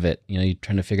become part of it. You're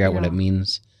trying to figure out what it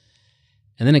means,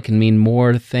 and then it can mean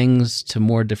more things to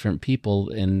more different people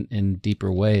in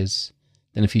deeper ways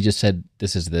than if you just said,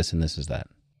 "This is this and this is that."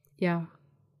 Yeah.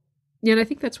 Yeah, and I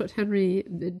think that's what Henry,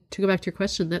 to go back to your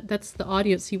question, that's the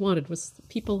audience he wanted, was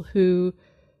people who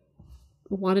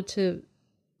wanted to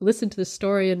listen to the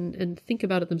story and think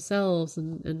about it themselves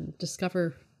and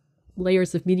discover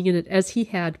layers of meaning in it as he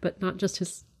had, but not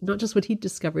just what he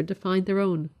discovered, to find their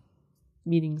own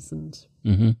meanings and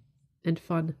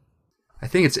fun. I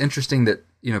think it's interesting that,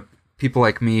 people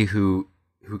like me who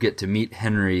get to meet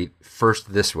Henry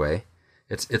first this way,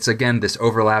 it's again this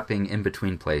overlapping in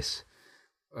between place.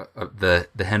 The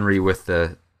Henry with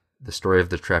the story of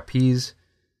the trapeze.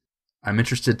 I'm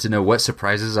interested to know what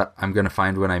surprises I'm going to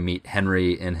find when I meet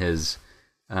Henry in his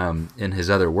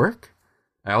other work.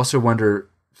 I also wonder,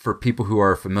 for people who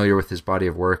are familiar with his body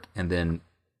of work and then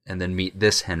meet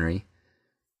this Henry,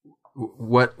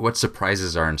 what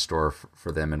surprises are in store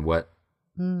for them, and what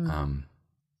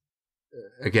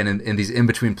again in these in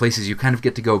between places you kind of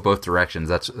get to go both directions.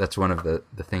 That's one of the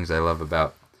things I love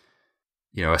about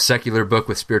a secular book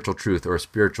with spiritual truth, or a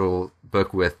spiritual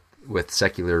book with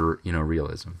secular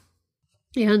realism.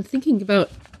 Yeah, and thinking about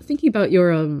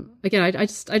your again, I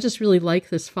just really like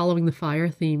this following the fire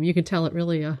theme. You can tell it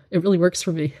really works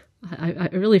for me.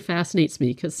 It really fascinates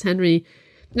me, because Henry,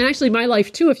 and actually my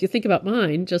life too, if you think about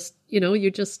mine, just you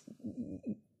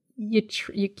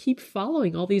keep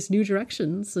following all these new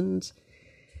directions, and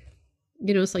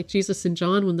it's like Jesus and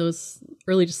John, when those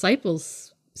early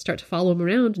disciples start to follow him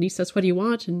around, and he says, "What do you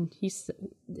want?" and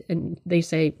they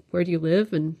say, "Where do you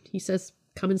live?" and he says,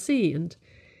 "Come and see." And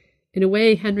in a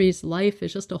way, Henry's life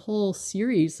is just a whole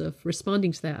series of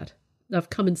responding to that, of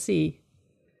come and see,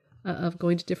 of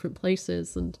going to different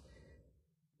places. And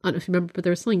I don't know if you remember, but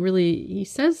there was something really, he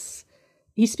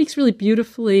speaks really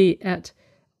beautifully at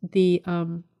the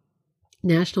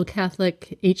National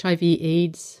Catholic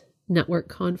HIV/AIDS Network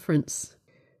Conference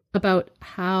about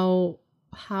how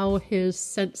his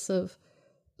sense of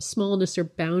smallness or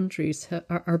boundaries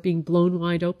are being blown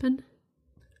wide open.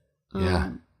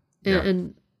 And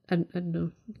I don't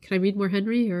know. Can I read more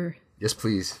Henry, or? Yes,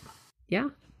 please. Yeah,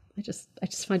 I just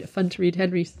find it fun to read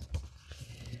Henry's.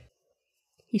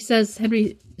 He says,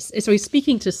 so he's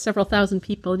speaking to several thousand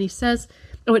people, and he says,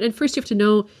 and first you have to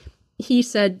know, he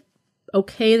said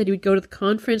okay that he would go to the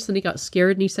conference, then he got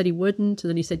scared and he said he wouldn't, and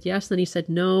then he said yes, and then he said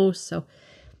no. So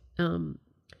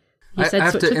I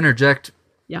have to interject,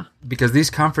 yeah, because these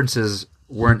conferences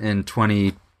weren't in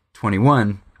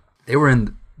 2021; they were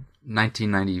in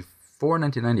 1994,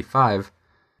 1995,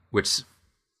 which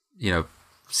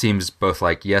seems both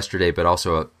like yesterday, but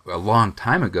also a long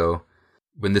time ago,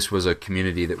 when this was a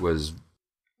community that was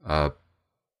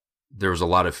there was a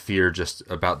lot of fear just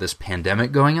about this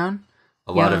pandemic going on,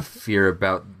 a lot of fear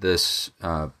about this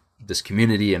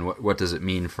community and what does it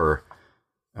mean for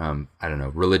I don't know,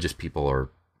 religious people or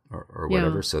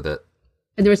whatever. Yeah. So that,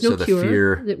 and there was no so cure.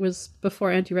 Fear, it was before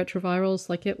antiretrovirals.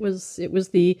 Like it was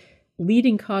the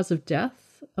leading cause of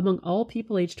death among all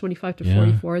people aged 25 to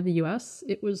 44 in the U.S.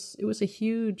 It was a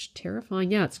huge,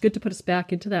 terrifying. Yeah, it's good to put us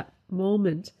back into that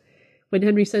moment when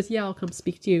Henry says, "Yeah, I'll come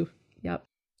speak to you." Yep.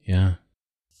 Yeah.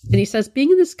 And he says,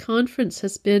 being in this conference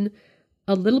has been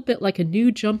a little bit like a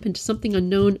new jump into something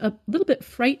unknown, a little bit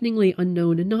frighteningly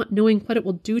unknown, and not knowing what it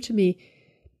will do to me.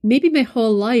 Maybe my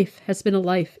whole life has been a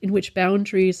life in which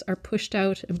boundaries are pushed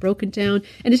out and broken down,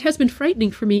 and it has been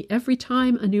frightening for me every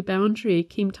time a new boundary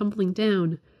came tumbling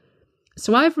down.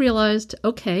 So I've realized,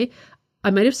 okay,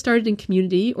 I might have started in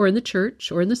community or in the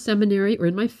church or in the seminary or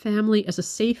in my family as a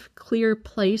safe, clear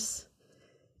place.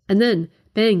 And then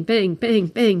bang, bang, bang,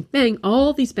 bang, bang,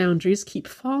 all these boundaries keep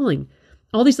falling.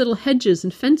 All these little hedges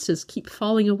and fences keep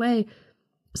falling away.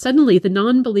 Suddenly, the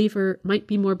non-believer might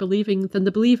be more believing than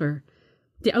the believer.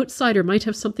 The outsider might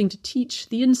have something to teach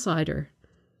the insider.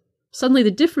 Suddenly,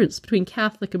 the difference between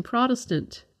Catholic and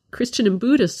Protestant, Christian and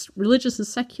Buddhist, religious and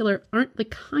secular, aren't the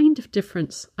kind of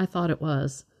difference I thought it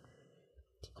was.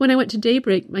 When I went to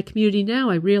Daybreak, my community now,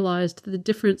 I realized that the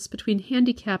difference between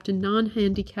handicapped and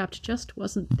non-handicapped just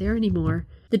wasn't there anymore.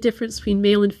 The difference between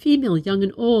male and female, young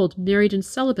and old, married and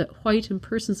celibate, white and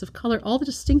persons of color, all the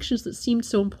distinctions that seemed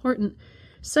so important.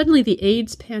 Suddenly the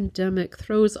AIDS pandemic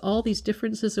throws all these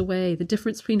differences away. The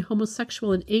difference between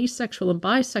homosexual and asexual and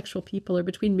bisexual people, or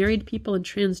between married people and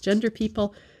transgender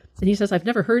people. And he says, I've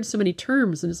never heard so many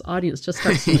terms, and his audience just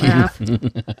starts to laugh. And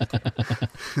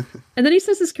then he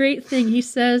says this great thing. He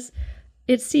says,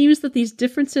 it seems that these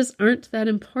differences aren't that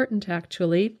important,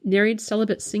 actually. Married,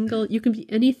 celibate, single, you can be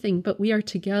anything, but we are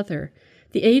together.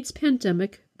 The AIDS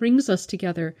pandemic brings us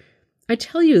together. I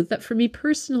tell you that for me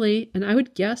personally, and I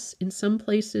would guess in some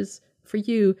places for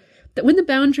you, that when the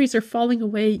boundaries are falling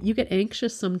away, you get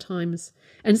anxious sometimes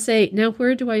and say, now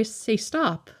where do I say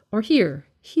stop? Or here?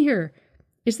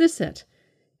 Is this it?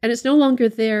 And it's no longer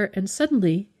there, and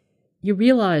suddenly you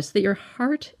realize that your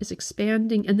heart is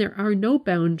expanding and there are no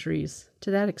boundaries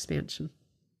to that expansion.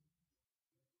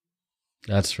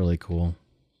 That's really cool.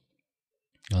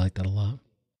 I like that a lot.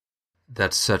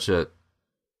 That's such a...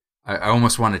 I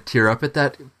almost want to tear up at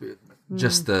that.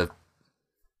 Just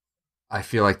I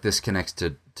feel like this connects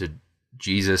to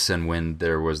Jesus, and when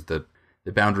there was the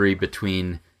boundary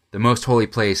between the most holy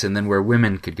place and then where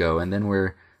women could go, and then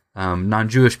where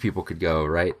non-Jewish people could go,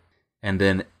 right? And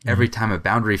then every time a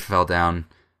boundary fell down,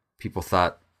 people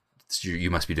thought,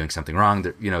 you must be doing something wrong.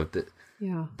 The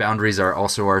boundaries are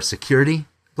also our security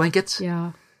blankets.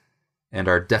 Yeah. And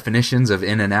our definitions of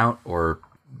in and out, or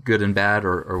good and bad,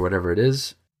 or whatever it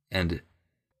is. And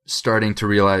starting to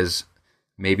realize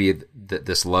maybe that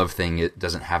this love thing, it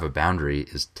doesn't have a boundary,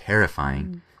 is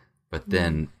terrifying, but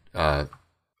then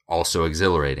also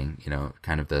exhilarating,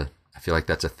 kind of I feel like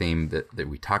that's a theme that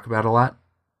we talk about a lot.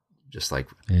 Just like,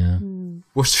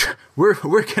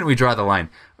 where can we draw the line?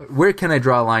 Where can I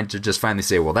draw a line to just finally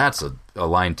say, well, that's a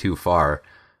line too far?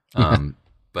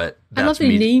 But I love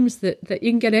the names that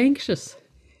you can get anxious,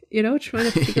 trying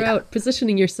to figure out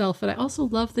positioning yourself. And I also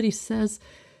love that he says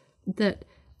that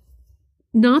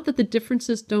not that the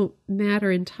differences don't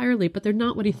matter entirely, but they're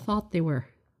not what he thought they were.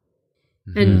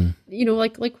 And,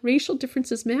 like racial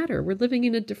differences matter. We're living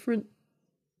in a different,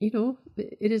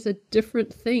 it is a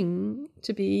different thing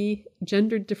to be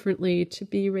gendered differently, to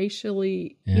be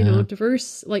racially,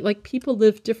 diverse. Like people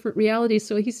live different realities.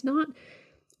 So he's not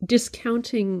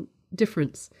discounting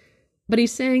difference, but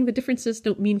he's saying the differences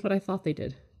don't mean what I thought they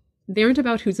did. They aren't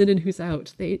about who's in and who's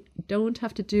out. They don't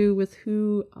have to do with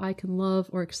who I can love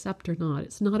or accept or not.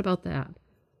 It's not about that.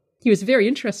 He was very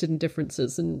interested in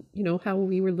differences and, how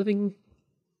we were living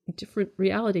different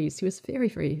realities. He was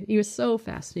he was so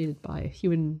fascinated by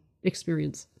human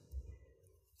experience.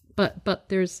 But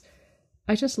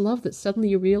I just love that suddenly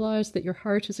you realize that your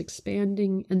heart is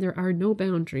expanding and there are no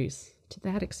boundaries to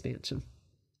that expansion.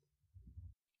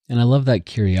 And I love that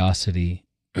curiosity.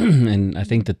 And I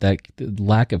think that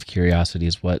lack of curiosity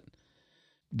is what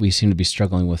we seem to be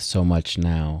struggling with so much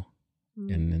now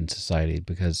in society.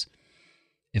 Because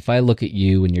if I look at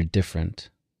you and you're different,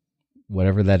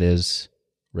 whatever that is,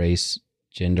 race,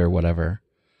 gender, whatever,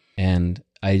 and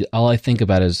all I think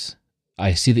about is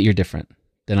I see that you're different,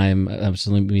 then I'm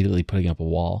absolutely immediately putting up a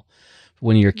wall.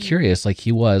 When you're curious, like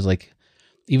he was, like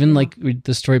even like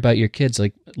the story about your kids,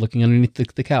 like looking underneath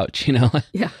the couch,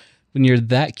 Yeah. When you're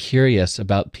that curious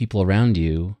about people around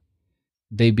you,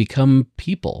 they become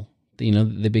people.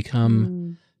 They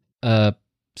become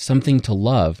something to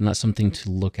love, not something to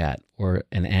look at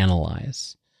and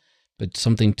analyze, but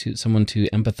someone to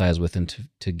empathize with and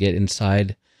to get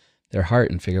inside their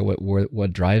heart and figure out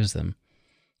what drives them.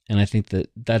 And I think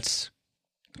that's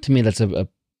to me that's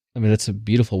a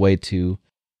beautiful way to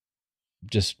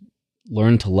just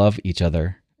learn to love each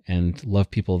other and love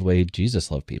people the way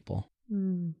Jesus loved people.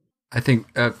 I think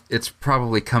it's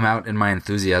probably come out in my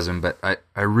enthusiasm, but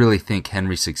I really think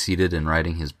Henry succeeded in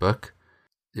writing his book.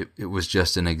 It was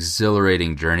just an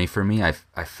exhilarating journey for me. I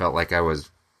felt like I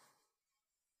was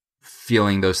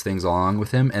feeling those things along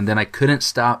with him, and then I couldn't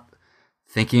stop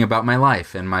thinking about my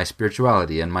life and my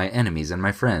spirituality and my enemies and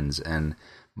my friends and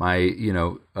my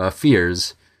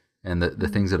fears and the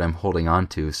things that I'm holding on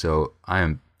to. So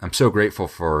I'm so grateful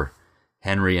for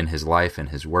Henry and his life and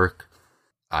his work.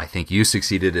 I think you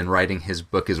succeeded in writing his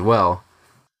book as well,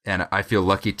 and I feel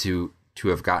lucky to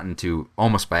have gotten to,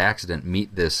 almost by accident,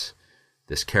 meet this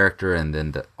character and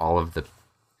then all of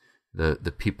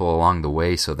the people along the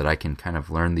way, so that I can kind of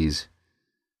learn these.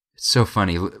 It's so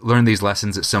funny, learn these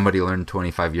lessons that somebody learned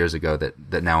 25 years ago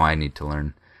that now I need to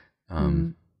learn,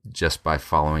 just by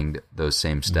following those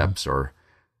same steps, or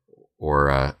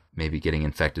maybe getting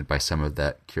infected by some of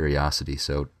that curiosity.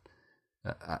 So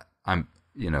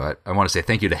I want to say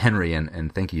thank you to Henry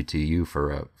and thank you to you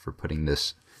for putting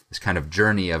this kind of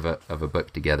journey of a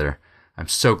book together. I'm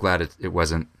so glad it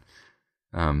wasn't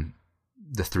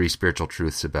the 3 spiritual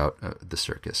truths about the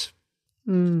circus.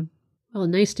 Well,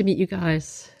 nice to meet you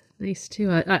guys. Nice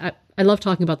too. I love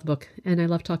talking about the book, and I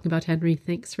love talking about Henry.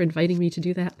 Thanks for inviting me to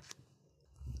do that.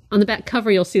 On the back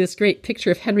cover, you'll see this great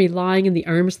picture of Henry lying in the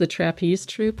arms of the trapeze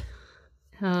troupe,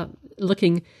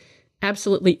 looking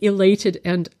absolutely elated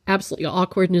and absolutely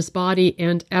awkward in his body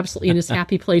and absolutely in his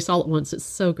happy place all at once. It's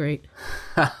so great.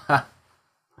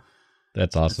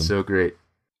 That's awesome. It's so great.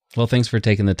 Well, thanks for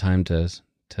taking the time to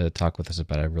talk with us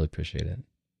about it. I really appreciate it.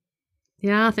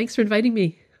 Yeah, thanks for inviting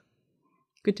me.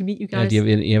 Good to meet you guys. Do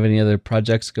you have any other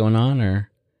projects going on or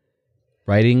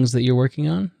writings that you're working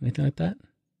on? Anything like that?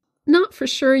 Not for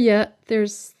sure yet.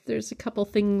 There's a couple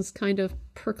things kind of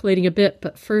percolating a bit,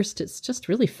 but first it's just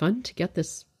really fun to get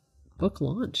this book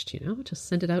launched, to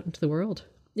send it out into the world.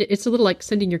 It's a little like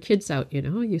sending your kids out,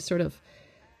 you sort of,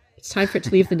 it's time for it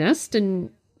to leave the nest and,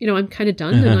 I'm kind of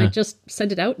done and I just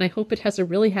send it out and I hope it has a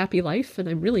really happy life and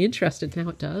I'm really interested in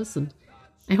how it does. And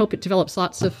I hope it develops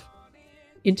lots of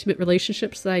intimate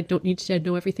relationships that I don't need to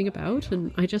know everything about.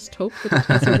 And I just hope that it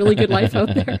has a really good life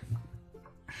out there.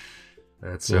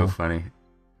 That's so funny.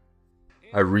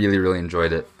 I really, really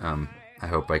enjoyed it. I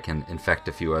hope I can infect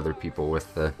a few other people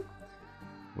with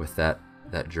that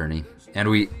journey. And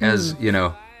we, as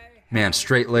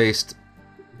straight-laced,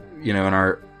 in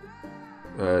our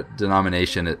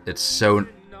denomination, it's so,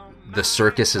 the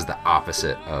circus is the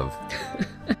opposite of,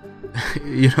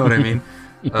 you know what I mean?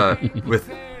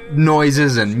 With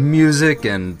noises and music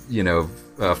and,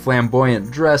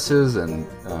 flamboyant dresses and,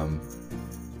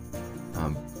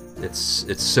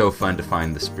 it's so fun to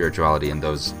find the spirituality in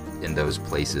those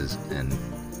places and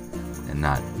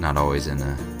not always in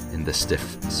the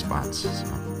stiff spots.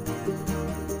 So.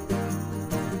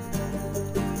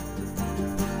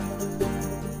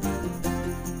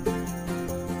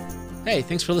 Hey,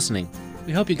 thanks for listening.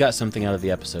 We hope you got something out of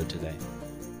the episode today.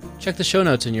 Check the show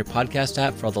notes in your podcast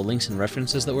app for all the links and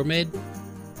references that were made,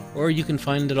 or you can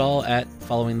find it all at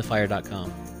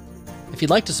followingthefire.com. If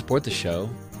you'd like to support the show,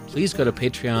 please go to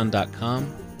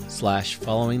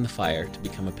patreon.com/followingthefire to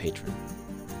become a patron.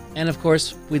 And of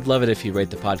course, we'd love it if you rate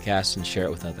the podcast and share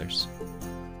it with others.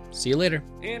 See you later.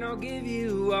 And I'll give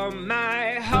you all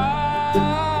my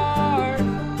heart.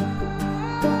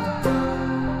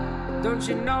 Don't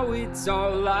you know it's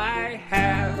all I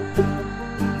have?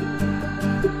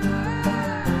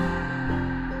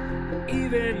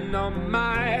 Even on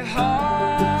my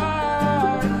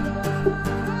heart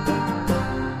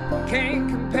can't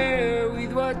compare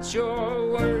with what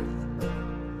you're worth.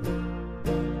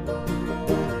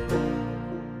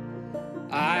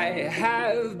 I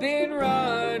have been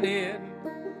running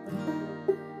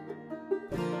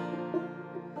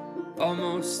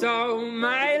almost all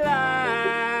my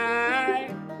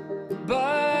life,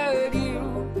 but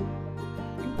you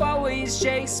always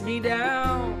chase me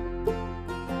down.